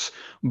pitchers,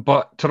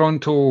 but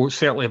Toronto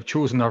certainly have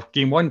chosen their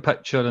Game 1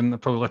 pitcher,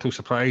 and probably a little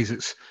surprise,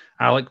 it's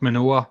Alek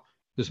Manoah,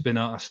 who's been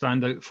a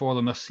standout for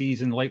them this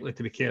season, likely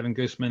to be Kevin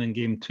Gausman in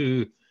Game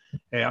 2.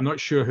 I'm not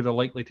sure who they're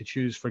likely to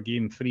choose for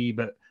Game 3,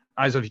 but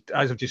as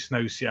of just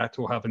now,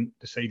 Seattle haven't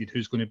decided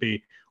who's going to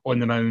be on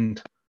the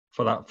mound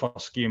for that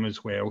first game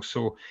as well.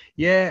 So,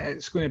 yeah,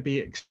 it's going to be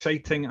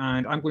exciting,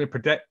 and I'm going to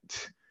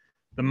predict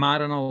the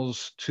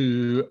Mariners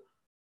to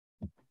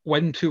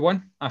win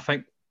 2-1. I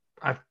think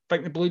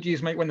the Blue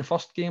Jays might win the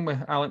first game with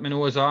Alek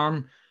Manoah's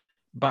arm,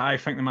 but I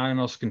think the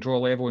Mariners can draw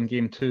level in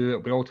Game 2.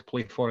 It'll be all to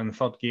play for in the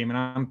third game, and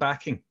I'm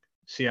backing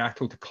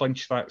Seattle to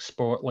clinch that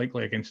spot,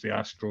 likely against the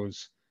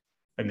Astros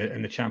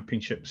in the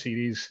championship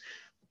series.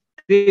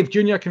 Dave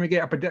Jr., can we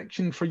get a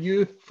prediction for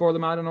you for the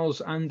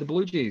Mariners and the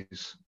Blue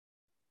Jays?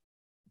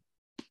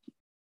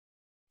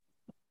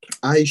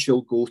 I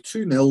shall go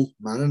 2-0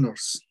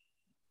 Mariners.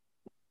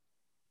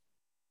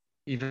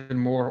 Even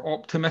more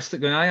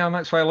optimistic than I am.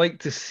 That's why I like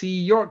to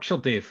see Yorkshire,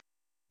 Dave.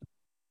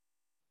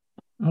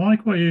 I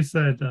like what you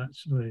said,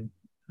 actually,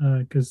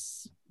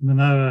 because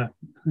Manoa,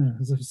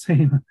 as I've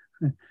seen,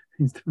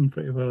 he's done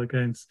pretty well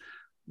against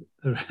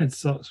the Red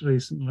Sox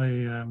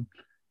recently,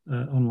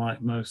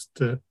 unlike most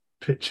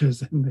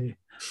pitchers in the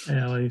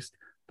AL East.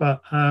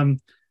 But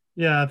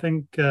I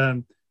think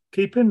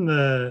keeping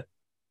the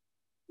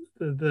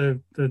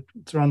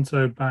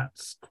Toronto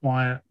bats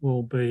quiet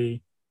will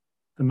be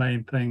the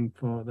main thing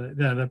for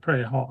they're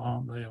pretty hot,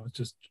 aren't they? I was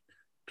just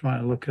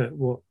trying to look at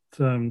what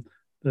the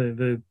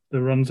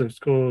runs they've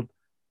scored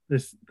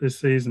this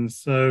season.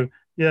 So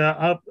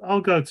yeah,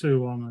 I'll go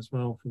 2-1 as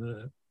well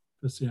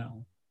for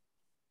Seattle.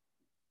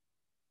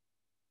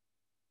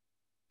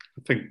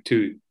 I think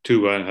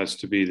 2-1 has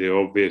to be the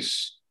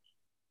obvious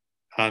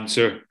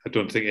answer. I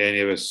don't think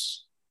any of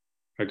us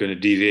are going to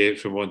deviate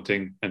from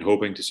wanting and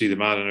hoping to see the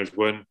Mariners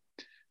win.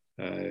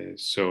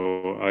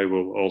 So I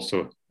will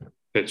also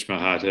pitch my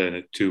hat in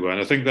at 2-1.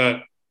 I think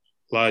that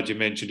lad you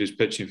mentioned who's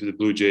pitching for the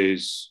Blue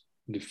Jays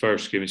in the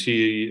first game, is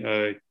he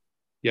a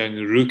young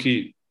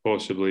rookie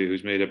possibly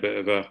who's made a bit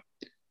of a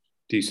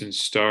decent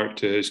start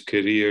to his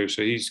career?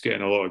 So he's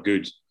getting a lot of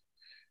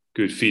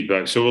good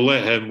feedback. So we'll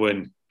let him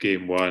win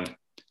game 1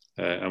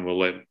 and we'll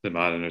let the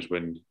Mariners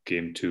win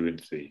game 2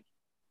 and 3.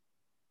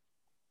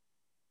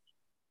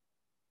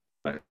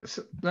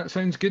 That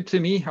sounds good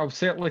to me. I'll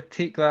certainly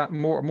take that.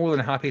 More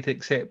than happy to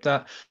accept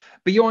that.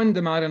 Beyond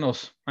the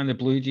Mariners and the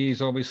Blue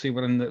Jays, obviously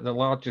we're in the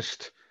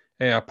largest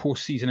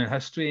postseason in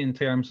history in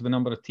terms of the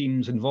number of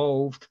teams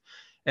involved.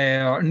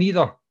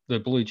 Neither the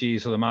Blue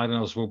Jays or the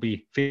Mariners will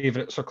be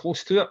favourites or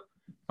close to it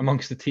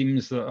amongst the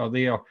teams that are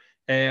there.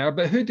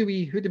 But who do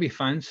we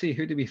fancy?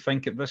 Who do we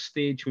think at this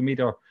stage? We made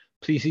our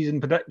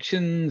pre-season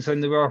predictions,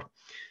 and there were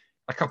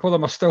a couple of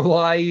them are still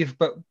live,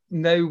 but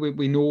now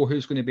we know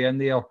who's going to be in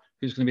there,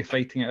 who's going to be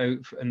fighting it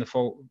out in the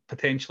fall,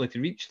 potentially to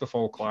reach the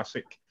Fall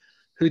Classic.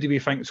 Who do we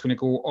think is going to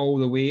go all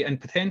the way? And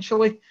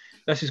potentially,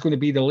 this is going to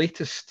be the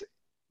latest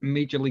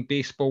Major League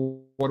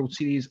Baseball World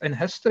Series in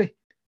history,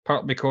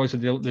 partly because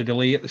of the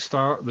delay at the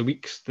start, the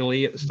week's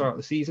delay at the start of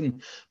the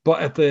season.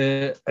 But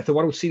if the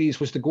World Series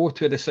was to go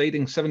to a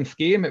deciding 7th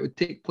game, it would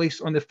take place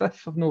on the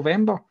 5th of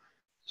November.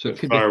 So it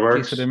could Fireworks, be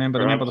a case of remember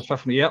the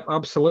 5th. Yep,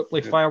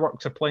 absolutely. Yeah.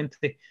 Fireworks are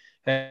plenty,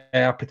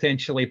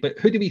 potentially. But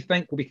who do we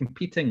think will be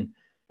competing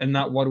in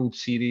that World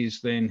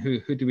Series then? Who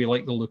do we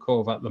like the look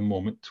of at the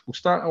moment? We'll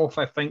start off,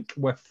 I think,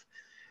 with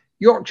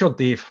Yorkshire,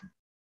 Dave.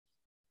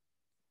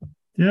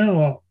 You know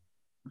what?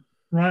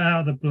 Right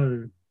out of the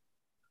blue,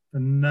 for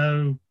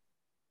no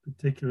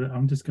particular,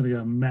 I'm just going to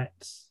go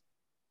Mets.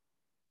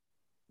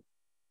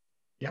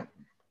 Yep.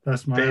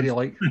 That's my very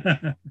like.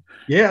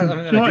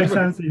 Yeah. Shortest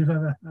answer you've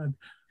ever had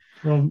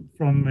from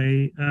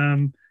me.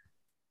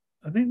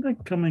 I think they're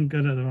coming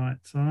good at the right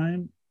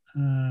time.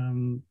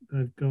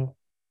 They've got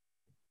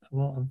a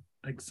lot of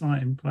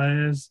exciting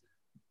players,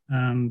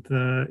 and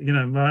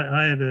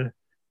I had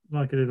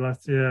like I did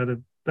last year, I had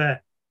a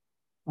bet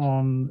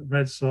on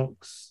Red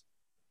Sox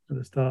at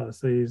the start of the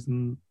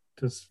season,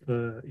 just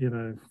for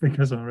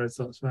because I'm a Red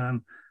Sox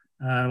fan.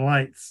 I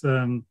like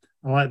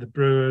the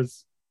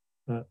Brewers,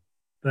 but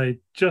they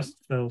just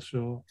fell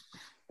short.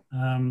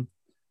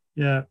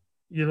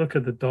 You look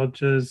at the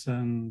Dodgers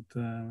and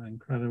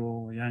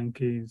incredible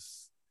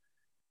Yankees.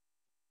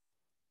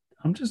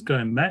 I'm just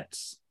going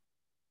Mets.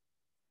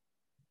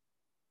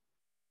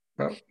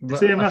 Well, I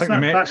think the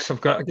Mets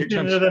have got a good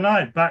chance. The other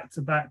night, back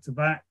to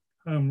back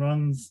home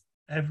runs.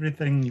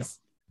 Everything's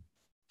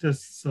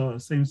just sort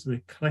of seems to be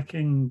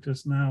clicking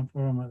just now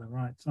for them at the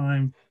right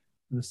time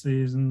of the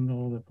season.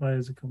 All the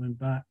players are coming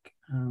back,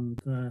 and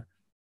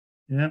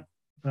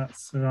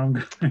that's who I'm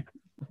going.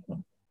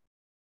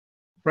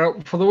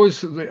 Well, for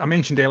those I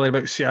mentioned earlier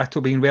about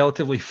Seattle being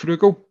relatively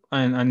frugal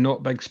and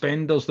not big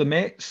spenders, the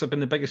Mets have been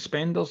the biggest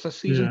spenders this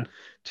season,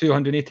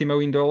 $280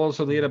 million or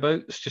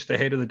thereabouts, just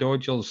ahead of the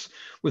Dodgers,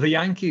 with the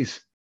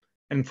Yankees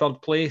in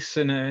third place.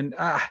 And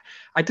I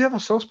do have a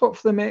soft spot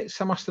for the Mets.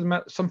 I must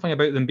admit, something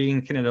about them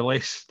being kind of the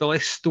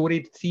less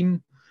storied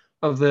team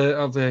of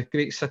the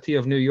great city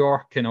of New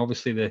York, and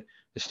obviously the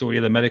story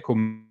of the miracle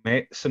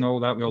Mets and all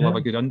that. We all have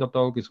a good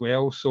underdog as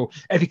well. So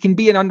if you can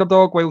be an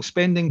underdog while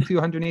spending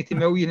 $280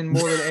 million and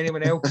more than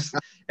anyone else,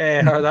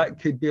 that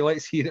could be.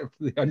 Let's hear it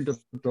for the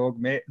underdog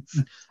Mets.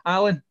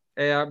 Alan,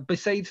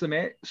 besides the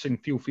Mets,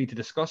 and feel free to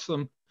discuss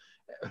them,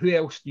 who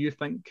else do you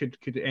think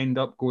could end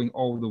up going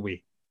all the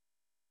way?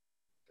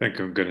 I think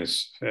I'm going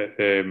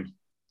to,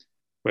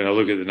 when I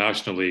look at the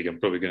National League, I'm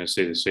probably going to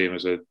say the same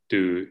as I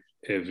do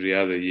every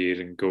other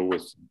year and go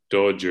with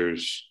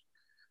Dodgers.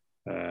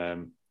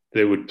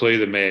 They would play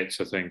the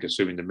Mets, I think,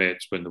 assuming the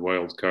Mets win the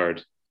wild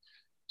card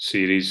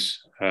series.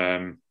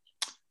 Then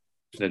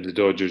the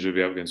Dodgers will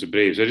be up against the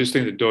Braves. I just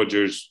think the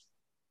Dodgers,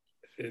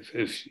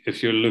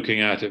 if you're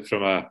looking at it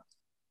from a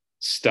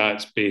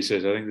stats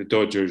basis, I think the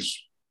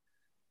Dodgers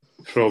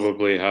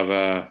probably have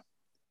a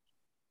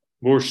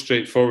more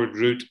straightforward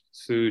route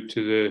through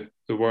to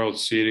the World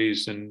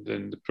Series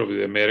than probably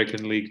the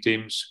American League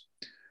teams.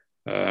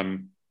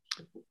 Then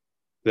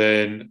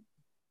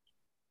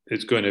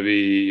it's going to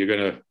be, you're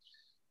going to,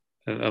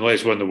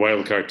 unless one of the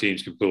wildcard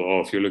teams can pull it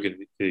off, you're looking at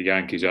the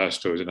Yankees,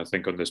 Astros, and I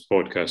think on this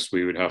podcast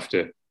we would have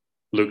to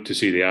look to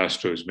see the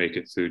Astros make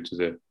it through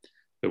to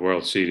the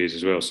World Series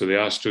as well. So the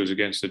Astros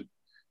against the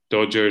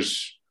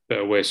Dodgers,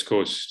 bit of West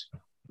Coast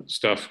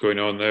stuff going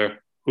on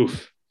there.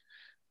 Oof.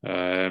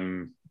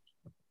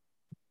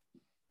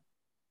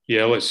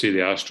 Yeah, let's see the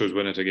Astros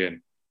win it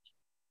again.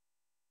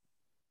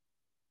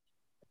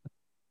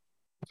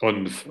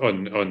 On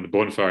the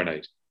bonfire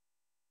night.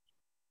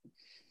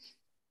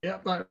 Yeah,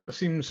 that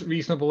seems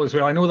reasonable as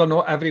well. I know they're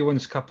not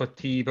everyone's cup of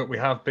tea, but we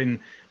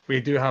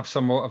do have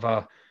somewhat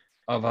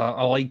of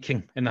a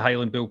liking in the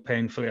Highland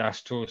Bullpen for the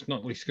Astros,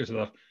 not least because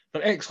of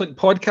their excellent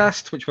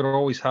podcast, which we're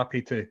always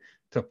happy to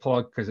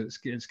plug because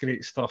it's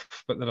great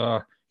stuff. But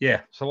there's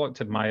a lot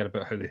to admire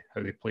about how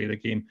they play the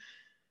game.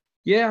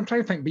 Yeah, I'm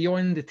trying to think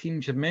beyond the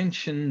teams you've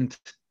mentioned.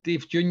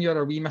 Dave Jr.,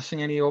 are we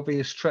missing any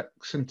obvious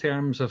tricks in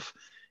terms of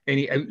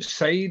any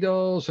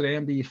outsiders or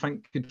anybody you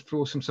think could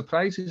throw some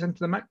surprises into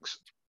the mix?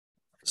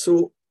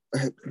 So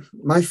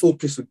my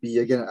focus would be,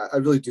 again, I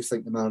really do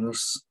think the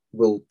Mariners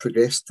will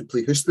progress to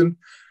play Houston.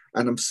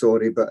 And I'm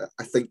sorry, but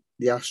I think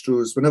the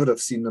Astros, whenever I've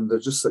seen them, they're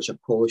just such a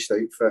polished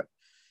outfit.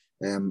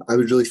 I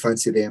would really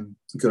fancy them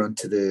going on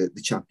to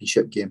the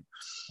championship game.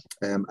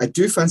 I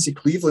do fancy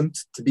Cleveland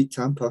to beat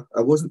Tampa.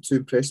 I wasn't too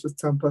impressed with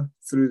Tampa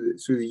through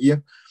the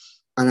year.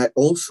 And I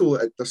also,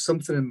 there's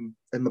something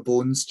in my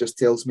bones just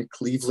tells me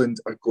Cleveland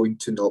are going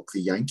to knock the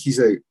Yankees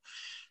out.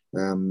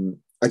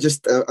 I've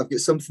got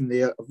something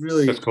there.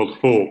 That's called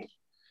hope.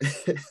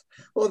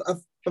 Well,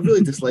 I've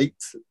really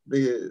disliked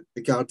the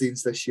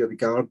Guardians this year, the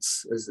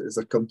Guards, as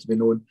they're come to be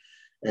known.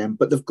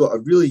 But they've got a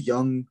really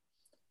young,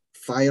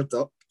 fired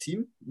up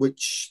team,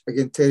 which,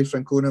 again, Terry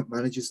Francona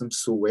manages them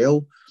so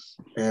well.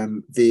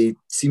 They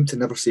seem to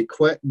never say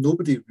quit.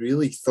 Nobody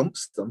really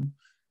thumps them.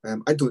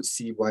 I don't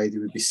see why they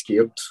would be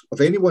scared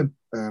of anyone.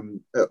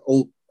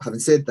 Having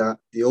said that,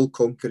 the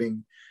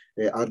all-conquering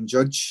Aaron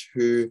Judge,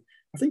 who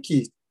I think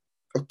he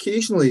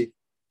occasionally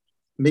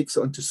makes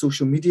it onto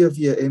social media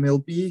via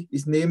MLB.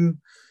 His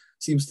name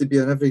seems to be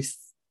on every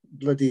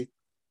bloody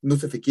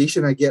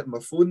notification I get on my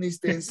phone these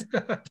days.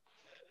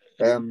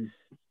 And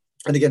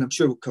again, I'm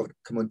sure we'll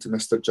come on to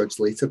Mr. Judge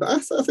later, but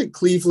I think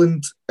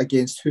Cleveland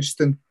against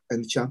Houston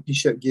in the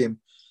championship game.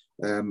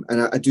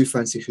 And I do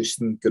fancy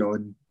Houston going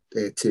on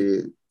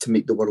to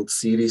make the World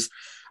Series.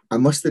 I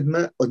must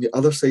admit, on the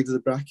other side of the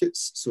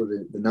brackets, so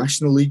the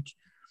National League,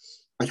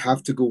 I'd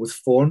have to go with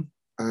form.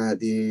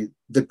 The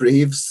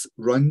Braves'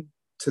 run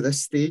to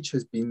this stage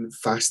has been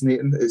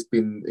fascinating. It's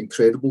been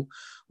incredible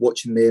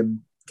watching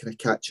them kind of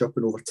catch up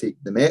and overtake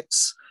the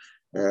Mets.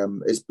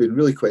 It's been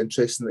really quite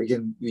interesting.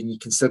 Again, when you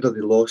consider they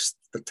lost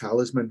their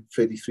talisman,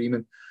 Freddie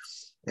Freeman,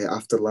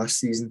 after last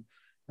season.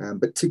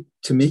 But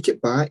to make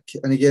it back,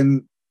 and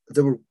again,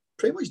 they were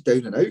pretty much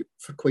down and out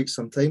for quite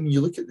some time. When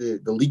you look at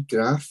the league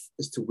graph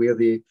as to where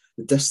the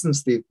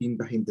distance they've been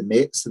behind the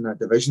Mets in that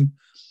division,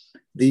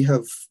 they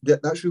have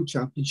that's real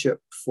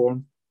championship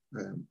form.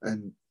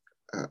 And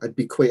I'd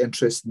be quite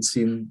interested in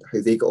seeing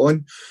how they got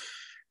on.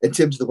 In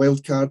terms of the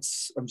wild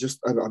cards, I'm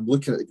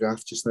looking at the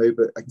graph just now,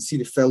 but I can see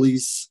the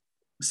Phillies,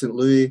 St.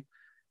 Louis,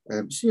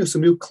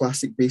 some real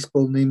classic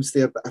baseball names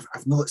there, but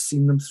I've not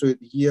seen them throughout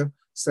the year.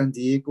 San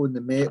Diego and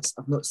the Mets,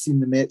 I've not seen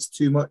the Mets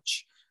too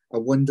much. I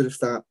wonder if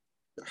how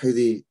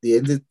they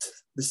ended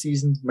the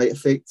season might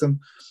affect them.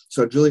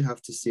 So I'd really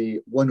have to say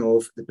one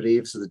of the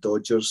Braves or the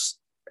Dodgers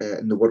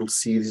in the World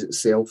Series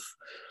itself.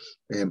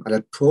 And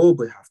I'd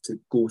probably have to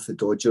go with the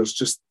Dodgers.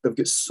 Just they've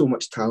got so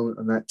much talent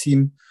on that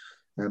team.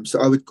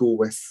 So I would go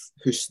with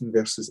Houston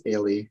versus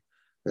LA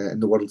in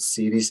the World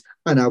Series.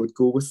 And I would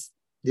go with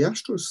the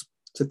Astros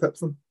to pip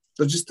them.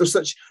 They're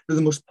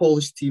the most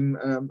polished team.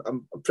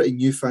 I'm a pretty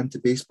new fan to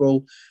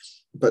baseball,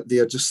 but they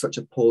are just such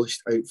a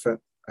polished outfit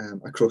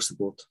across the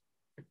board.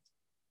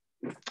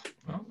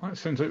 Well, it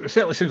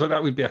certainly seems like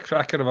that would be a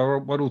cracker of a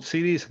World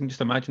Series. I can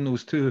just imagine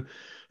those two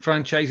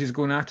franchises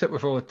going at it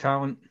with all the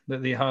talent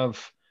that they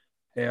have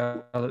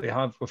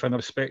within their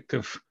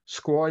respective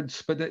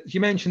squads. But as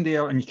you mentioned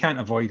there, and you can't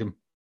avoid him,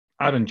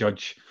 Aaron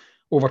Judge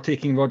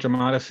overtaking Roger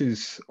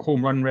Maris's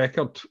home run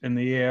record in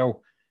the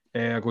AL,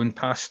 going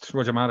past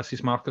Roger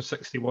Maris's mark of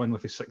 61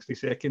 with his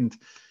 62nd.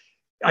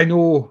 I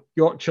know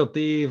Yorkshire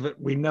Dave,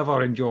 we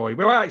never enjoy.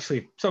 Well,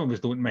 actually, some of us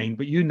don't mind,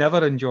 but you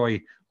never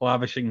enjoy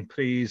lavishing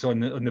praise on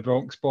the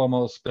Bronx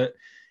Bombers. But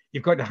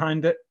you've got to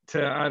hand it to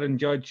Aaron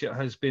Judge. It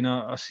has been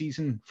a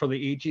season for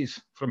the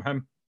ages from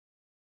him.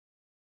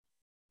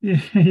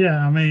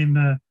 Yeah, I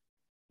mean,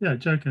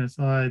 joking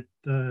aside,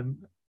 if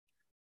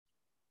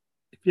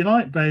you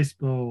like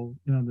baseball,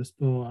 the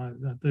sport,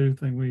 I do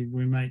think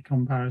we make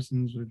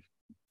comparisons with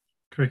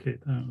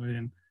cricket, don't we?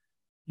 And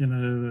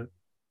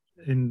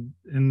in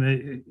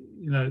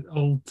the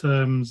old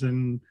terms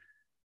in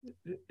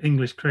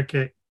English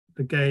cricket,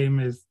 the game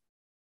is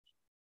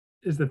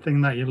the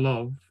thing that you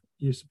love.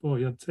 you support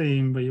your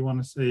team, but you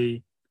want to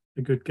see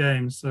a good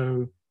game.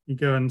 So you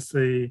go and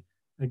see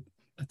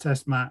a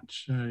test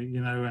match,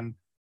 and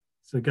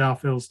so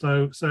Garfield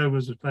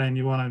Sobers was playing.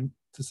 You want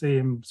to see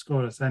him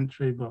score a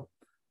century, but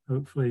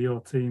hopefully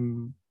your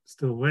team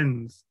still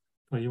wins.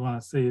 But you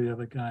want to see the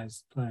other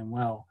guys playing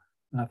well.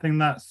 And I think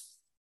that's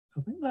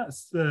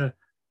the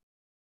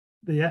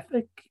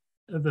ethic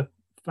of the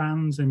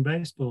fans in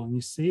baseball, and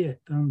you see it,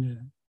 don't you,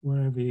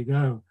 wherever you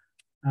go.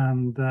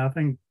 And I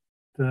think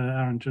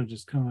Aaron Judge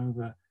has come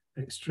over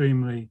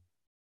extremely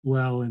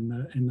well in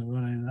the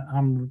running.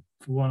 I'm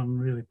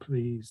really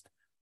pleased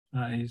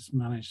that he's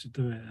managed to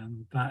do it,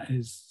 and that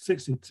is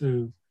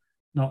 62.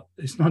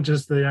 It's not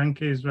just the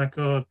Yankees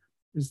record;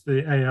 it's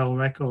the AL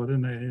record,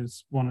 isn't it?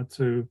 It's one or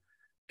two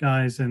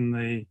guys in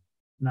the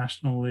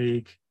National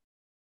League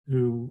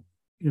who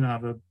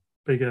have a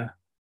bigger.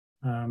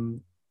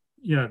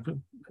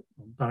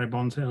 Barry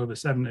Bonds hit over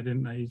 70,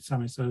 didn't he?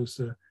 Sammy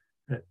Sosa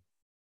hit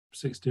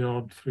 60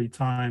 odd 3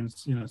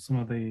 times. Some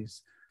of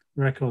these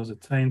records are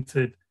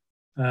tainted.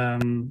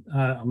 I'm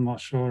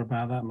not sure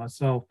about that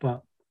myself,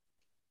 but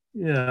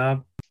yeah,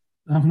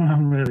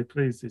 I'm really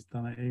pleased he's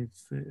done it.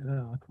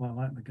 I quite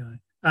like the guy,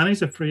 and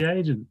he's a free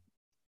agent.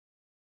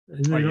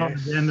 Isn't he not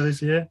at the end of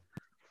this year?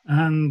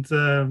 And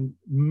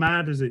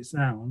mad as it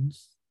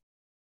sounds,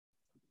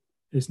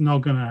 it's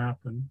not going to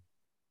happen.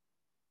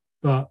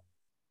 But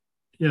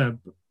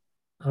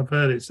I've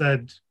heard it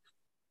said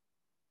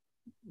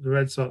the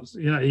Red Sox,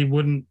 he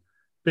wouldn't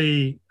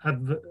be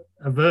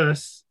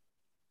averse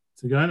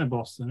to going to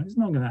Boston. It's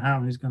not going to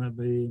happen. He's going to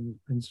be in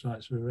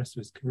pinstripes for the rest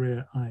of his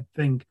career, I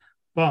think.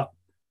 But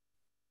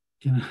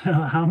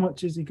how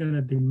much is he going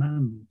to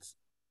demand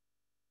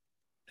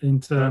in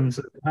terms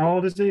of how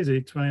old is he? Is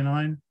he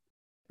 29,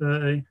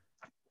 30?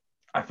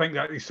 I think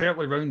that he's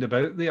certainly round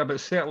about there,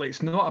 but certainly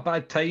it's not a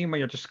bad time when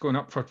you're just going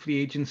up for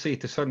free agency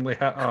to suddenly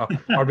hit a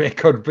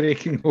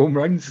record-breaking home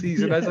run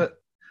season, is it?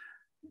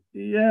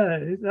 Yeah,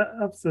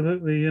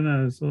 absolutely.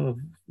 Sort of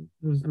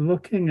was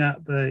looking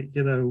at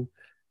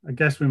I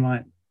guess we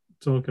might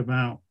talk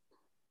about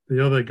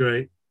the other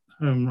great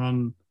home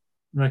run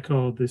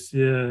record this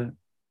year,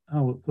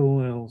 Albert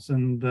Pujols,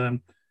 and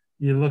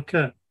you look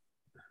at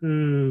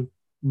who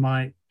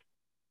might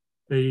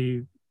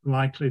be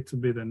likely to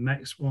be the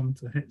next one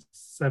to hit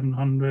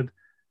 700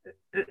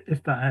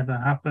 if that ever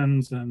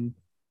happens. And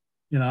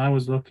I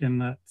was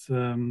looking at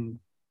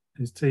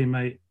his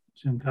teammate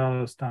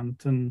Giancarlo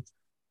Stanton,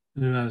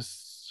 who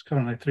has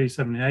currently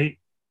 378,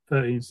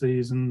 13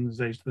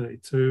 seasons, age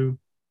 32.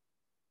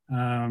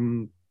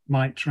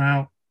 Mike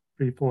Trout,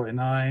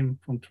 349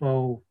 from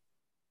 12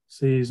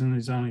 seasons,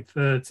 he's only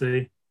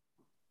 30.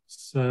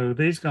 So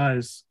these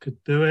guys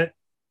could do it.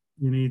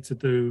 You need to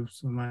do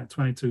something like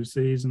 22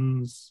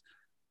 seasons.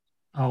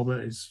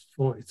 Albert is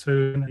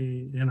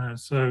 42,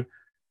 so,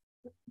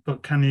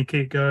 but can you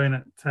keep going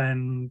at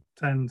 10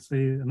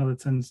 seasons, another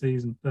 10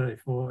 seasons, 30,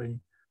 40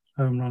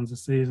 home runs a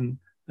season?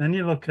 Then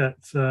you look at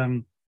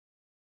Aaron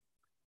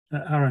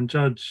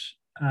Judge,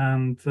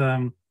 and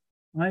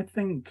I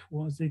think,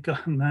 what's he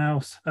got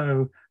now?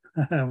 So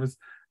I was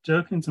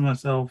joking to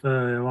myself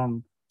earlier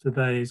on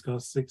today, he's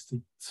got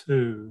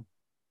 62.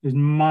 He's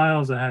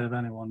miles ahead of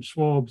anyone.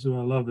 Schwab's, who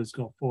I love, has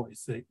got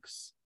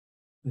 46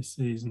 this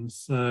season.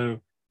 So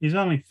he's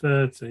only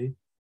 30.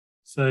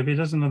 So if he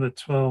does another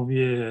 12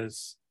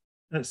 years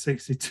at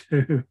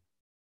 62,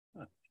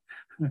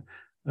 I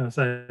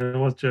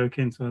was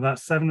joking. So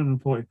that's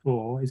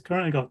 744. He's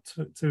currently got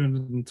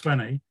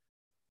 220.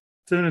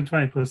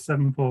 220 plus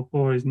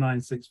 744 is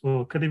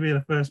 964. Could he be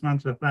the first man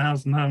to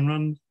 1,000 home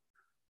runs?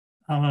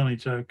 I'm only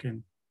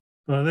joking.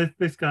 But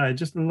this guy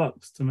just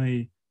looks to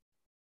me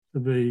to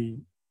be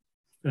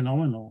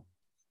phenomenal.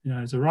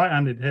 He's a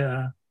right-handed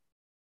hitter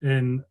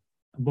in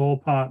a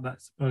ballpark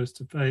that's supposed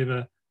to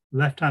favour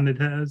left-handed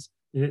hitters.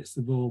 He hits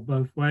the ball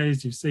both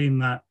ways. You've seen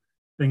that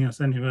thing I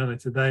sent you earlier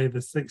today,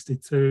 the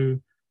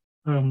 62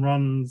 home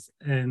runs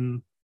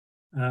in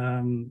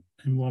 1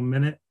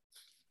 minute,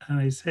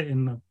 and he's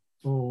hitting the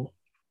ball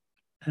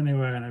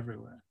anywhere and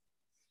everywhere.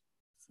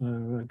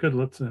 So good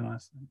luck to him, I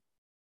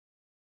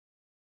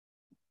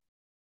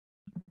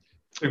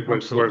think.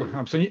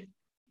 Absolutely.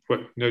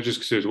 No, just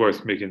because it was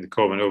worth making the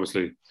comment.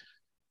 Obviously,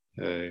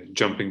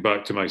 jumping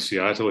back to my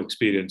Seattle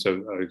experience, I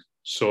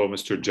saw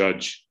Mr.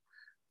 Judge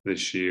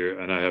this year,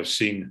 and I have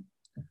seen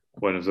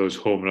one of those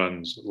home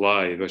runs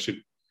live. I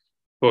should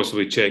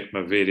possibly check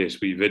my various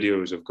wee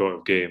videos I've got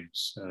of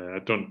games. I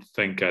don't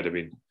think I'd have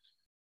been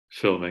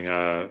filming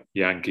a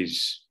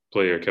Yankees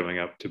player coming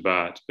up to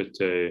bat, but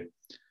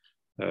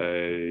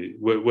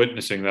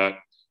witnessing that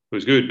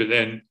was good. But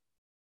then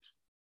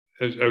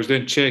I was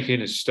then checking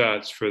his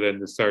stats for then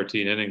the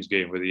 13 innings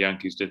game where the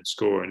Yankees didn't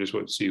score, and just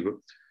want to see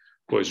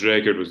what his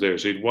record was there.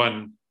 So he'd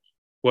one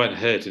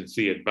hit and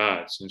 3 at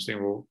bats, and I was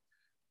thinking, well,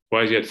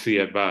 why has he had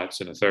 3 at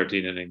bats in a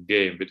 13 inning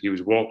game? But he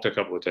was walked a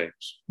couple of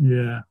times.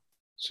 Yeah.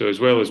 So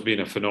as well as being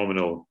a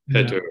phenomenal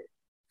hitter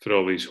for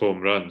all these home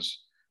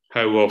runs,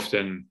 how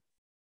often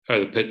are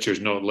the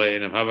pitchers not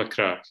letting him have a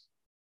crack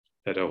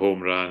at a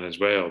home run as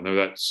well? Now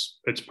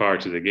it's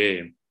part of the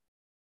game,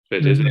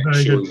 but It's it a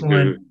very good shows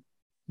point.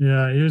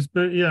 now. Yeah, he was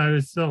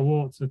sort of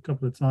walked a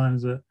couple of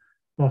times at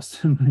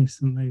Boston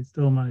recently. He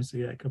still managed to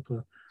get a couple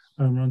of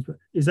home runs, but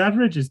his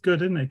average is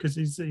good, isn't it? Because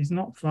he's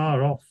not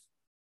far off.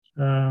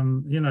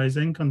 He's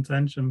in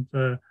contention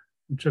for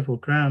the Triple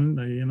Crown.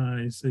 He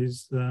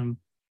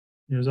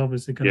was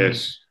obviously going to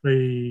Yes.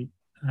 be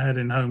ahead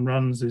in home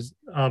runs, his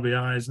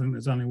RBIs, and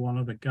there's only one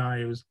other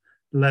guy who's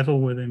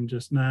level with him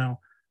just now,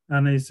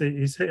 and he's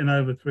hitting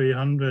over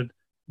 300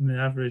 in the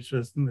average.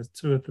 I think there's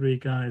 2 or 3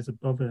 guys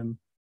above him,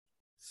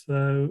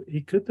 so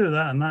he could do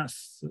that, and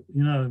that's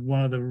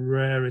one of the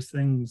rarest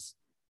things.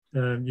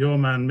 Your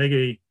man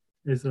Miggy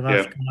is the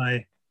last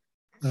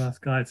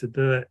guy to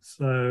do it,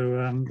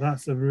 so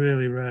that's a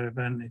really rare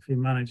event if he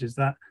manages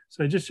that.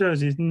 So it just shows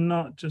he's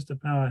not just a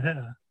power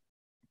hitter.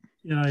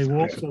 He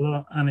walks a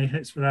lot and he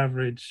hits for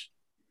average.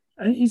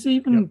 And he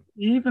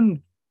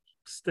even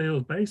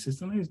steals bases,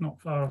 doesn't he? He's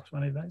not far off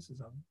 20 bases.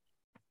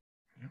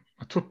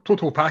 A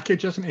total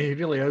package, isn't he? He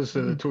really is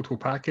the total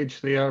package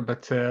there.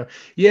 But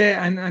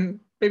and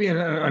maybe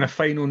on a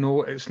final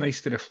note, it's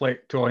nice to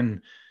reflect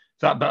on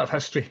that bit of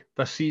history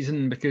this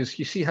season, because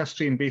you see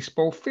history in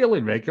baseball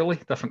fairly regularly,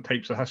 different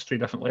types of history,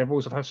 different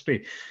levels of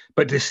history.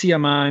 But to see a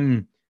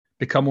man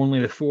become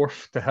only the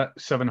 4th to hit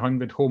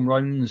 700 home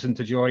runs and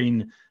to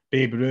join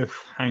Babe Ruth,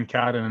 Hank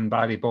Aaron, and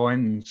Barry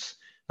Bonds,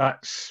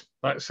 that's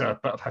a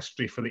bit of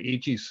history for the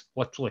ages,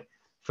 literally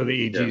for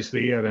the ages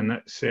there. And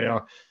it's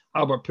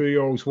Albert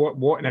Pujols,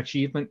 what an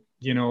achievement.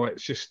 I'm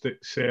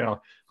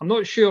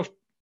not sure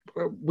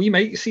we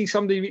might see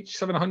somebody reach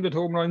 700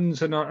 home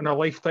runs in our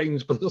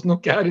lifetimes, but there's no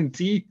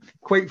guarantee.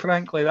 Quite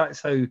frankly,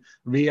 that's how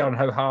rare and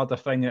how hard a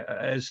thing it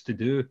is to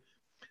do.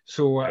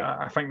 So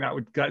I think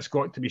that's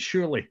got to be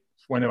surely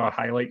one of our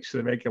highlights of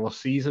the regular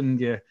season.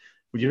 Yeah.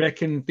 Would you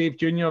reckon, Dave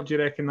Jr., do you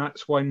reckon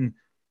that's one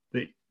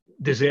that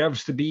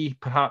deserves to be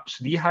perhaps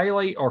the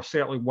highlight, or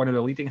certainly one of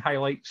the leading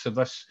highlights of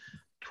this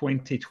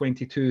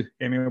 2022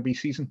 MLB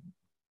season?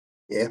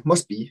 Yeah,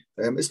 must be.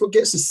 It's what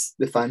gets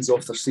the fans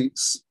off their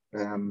seats.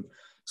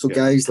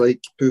 Guys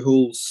like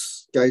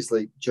Pujols, guys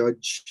like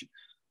Judge,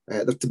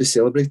 they're to be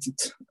celebrated.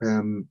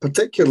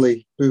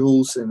 Particularly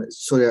Pujols, and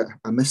sorry,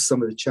 I missed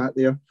some of the chat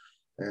there.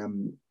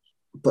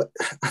 But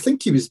I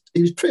think he was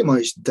pretty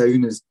much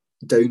down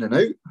and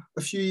out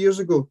a few years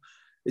ago.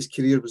 His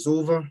career was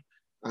over,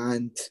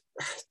 and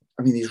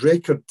I mean his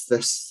record I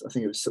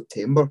think it was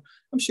September,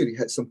 I'm sure he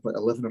hit something like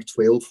 11 or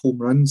 12 home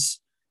runs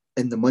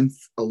in the month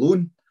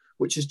alone,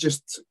 which is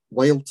just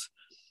wild.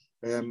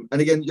 And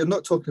again, you're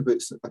not talking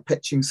about a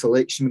pitching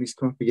selection when he's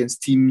come up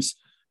against teams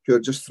who are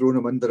just throwing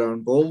him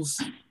underarm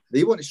balls.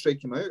 They want to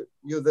strike him out.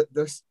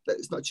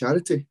 It's not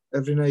charity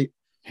every night.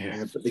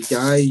 But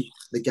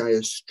the guy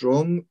is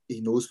strong.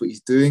 He knows what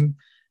he's doing.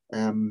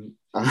 And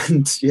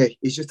yeah,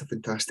 he's just a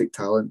fantastic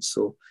talent.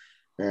 So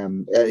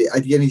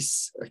again,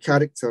 he's a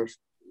character.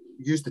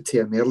 Used the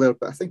term earlier,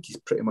 but I think he's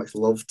pretty much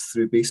loved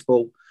through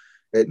baseball,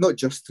 not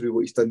just through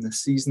what he's done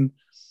this season,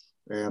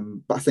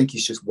 but I think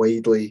he's just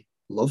widely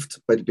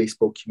loved by the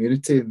baseball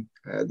community. And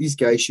these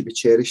guys should be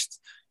cherished.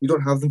 You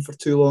don't have them for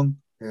too long,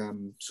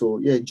 so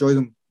yeah, enjoy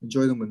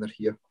them when they're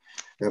here.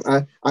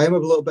 I am a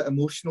little bit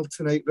emotional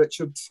tonight,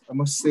 Richard, I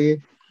must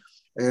say.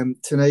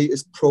 Tonight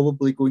is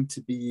probably going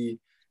to be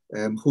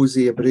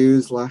Jose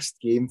Abreu's last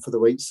game for the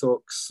White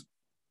Sox.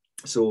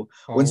 So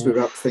once we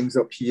wrap things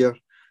up here,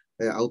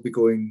 I'll be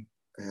going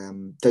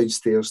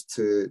downstairs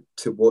to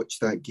watch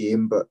that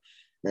game. But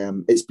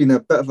it's been a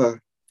bit of a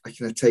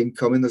kind of time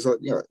coming.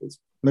 It's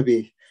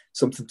maybe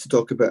something to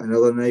talk about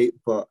another night,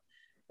 but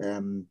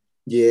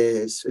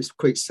it's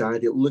quite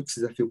sad. It looks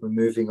as if he'll be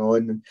moving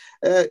on.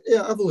 And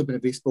I've only been a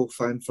baseball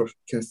fan for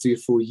kind of 3 or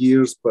 4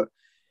 years, but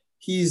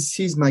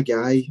he's my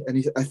guy,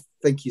 and I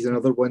think he's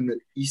another one that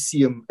you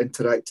see him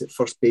interact at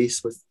first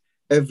base with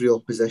every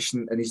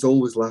opposition, and he's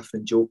always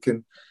laughing and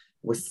joking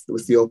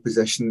with the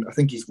opposition. I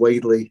think he's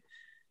widely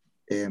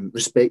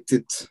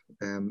respected.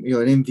 An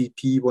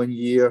MVP one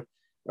year,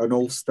 an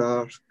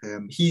all-star.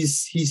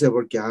 He's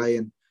our guy,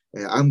 and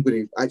I'm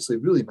going to actually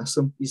really miss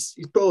him. He's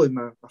probably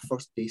my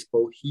first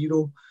baseball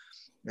hero,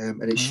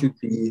 and it should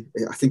be.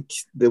 I think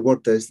the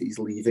word is that he's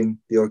leaving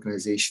the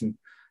organisation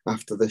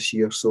after this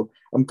year. So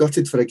I'm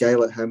gutted for a guy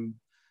like him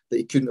that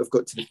he couldn't have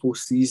got to the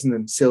postseason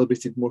and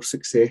celebrated more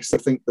success. I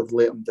think they've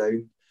let him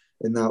down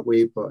in that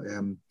way, but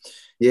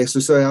so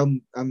sorry,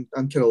 I'm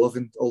kind of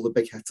loving all the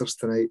big hitters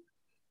tonight.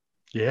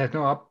 Yeah,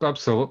 no,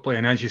 absolutely.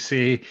 And as you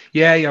say,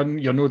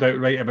 you're no doubt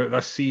right about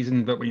this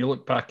season. But when you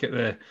look back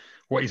at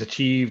what he's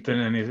achieved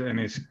in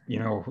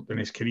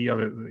his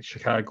career at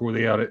Chicago,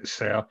 there,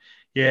 it's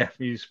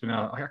he's been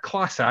a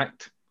class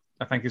act.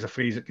 I think is a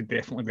phrase that could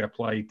definitely be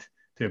applied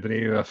to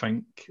Abreu. I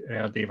think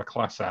Dave, a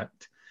class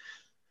act.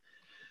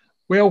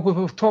 Well,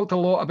 we've talked a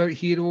lot about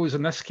heroes,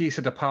 in this case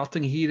a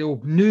departing hero.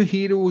 New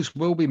heroes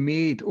will be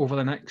made over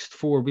the next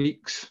 4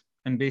 weeks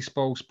in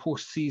baseball's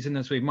postseason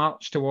as we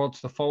march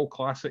towards the Fall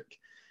Classic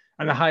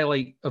and the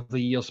highlight of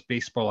the year's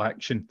baseball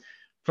action.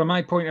 From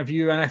my point of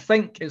view, and I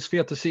think it's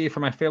fair to say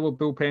for my fellow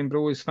Bullpen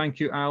Bros, thank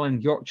you,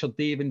 Alan, Yorkshire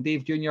Dave and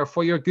Dave Jr.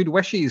 for your good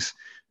wishes.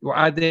 We'll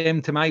add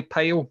them to my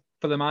pile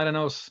for the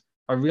Mariners.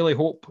 I really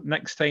hope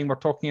next time we're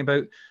talking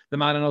about the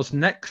Mariners'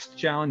 next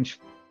challenge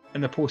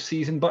in the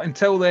postseason. But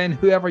until then,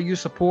 whoever you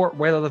support,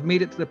 whether they've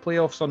made it to the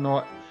playoffs or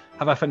not,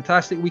 have a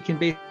fantastic week in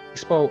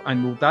baseball,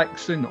 and we'll back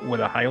soon with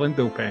a Highland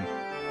Bullpen.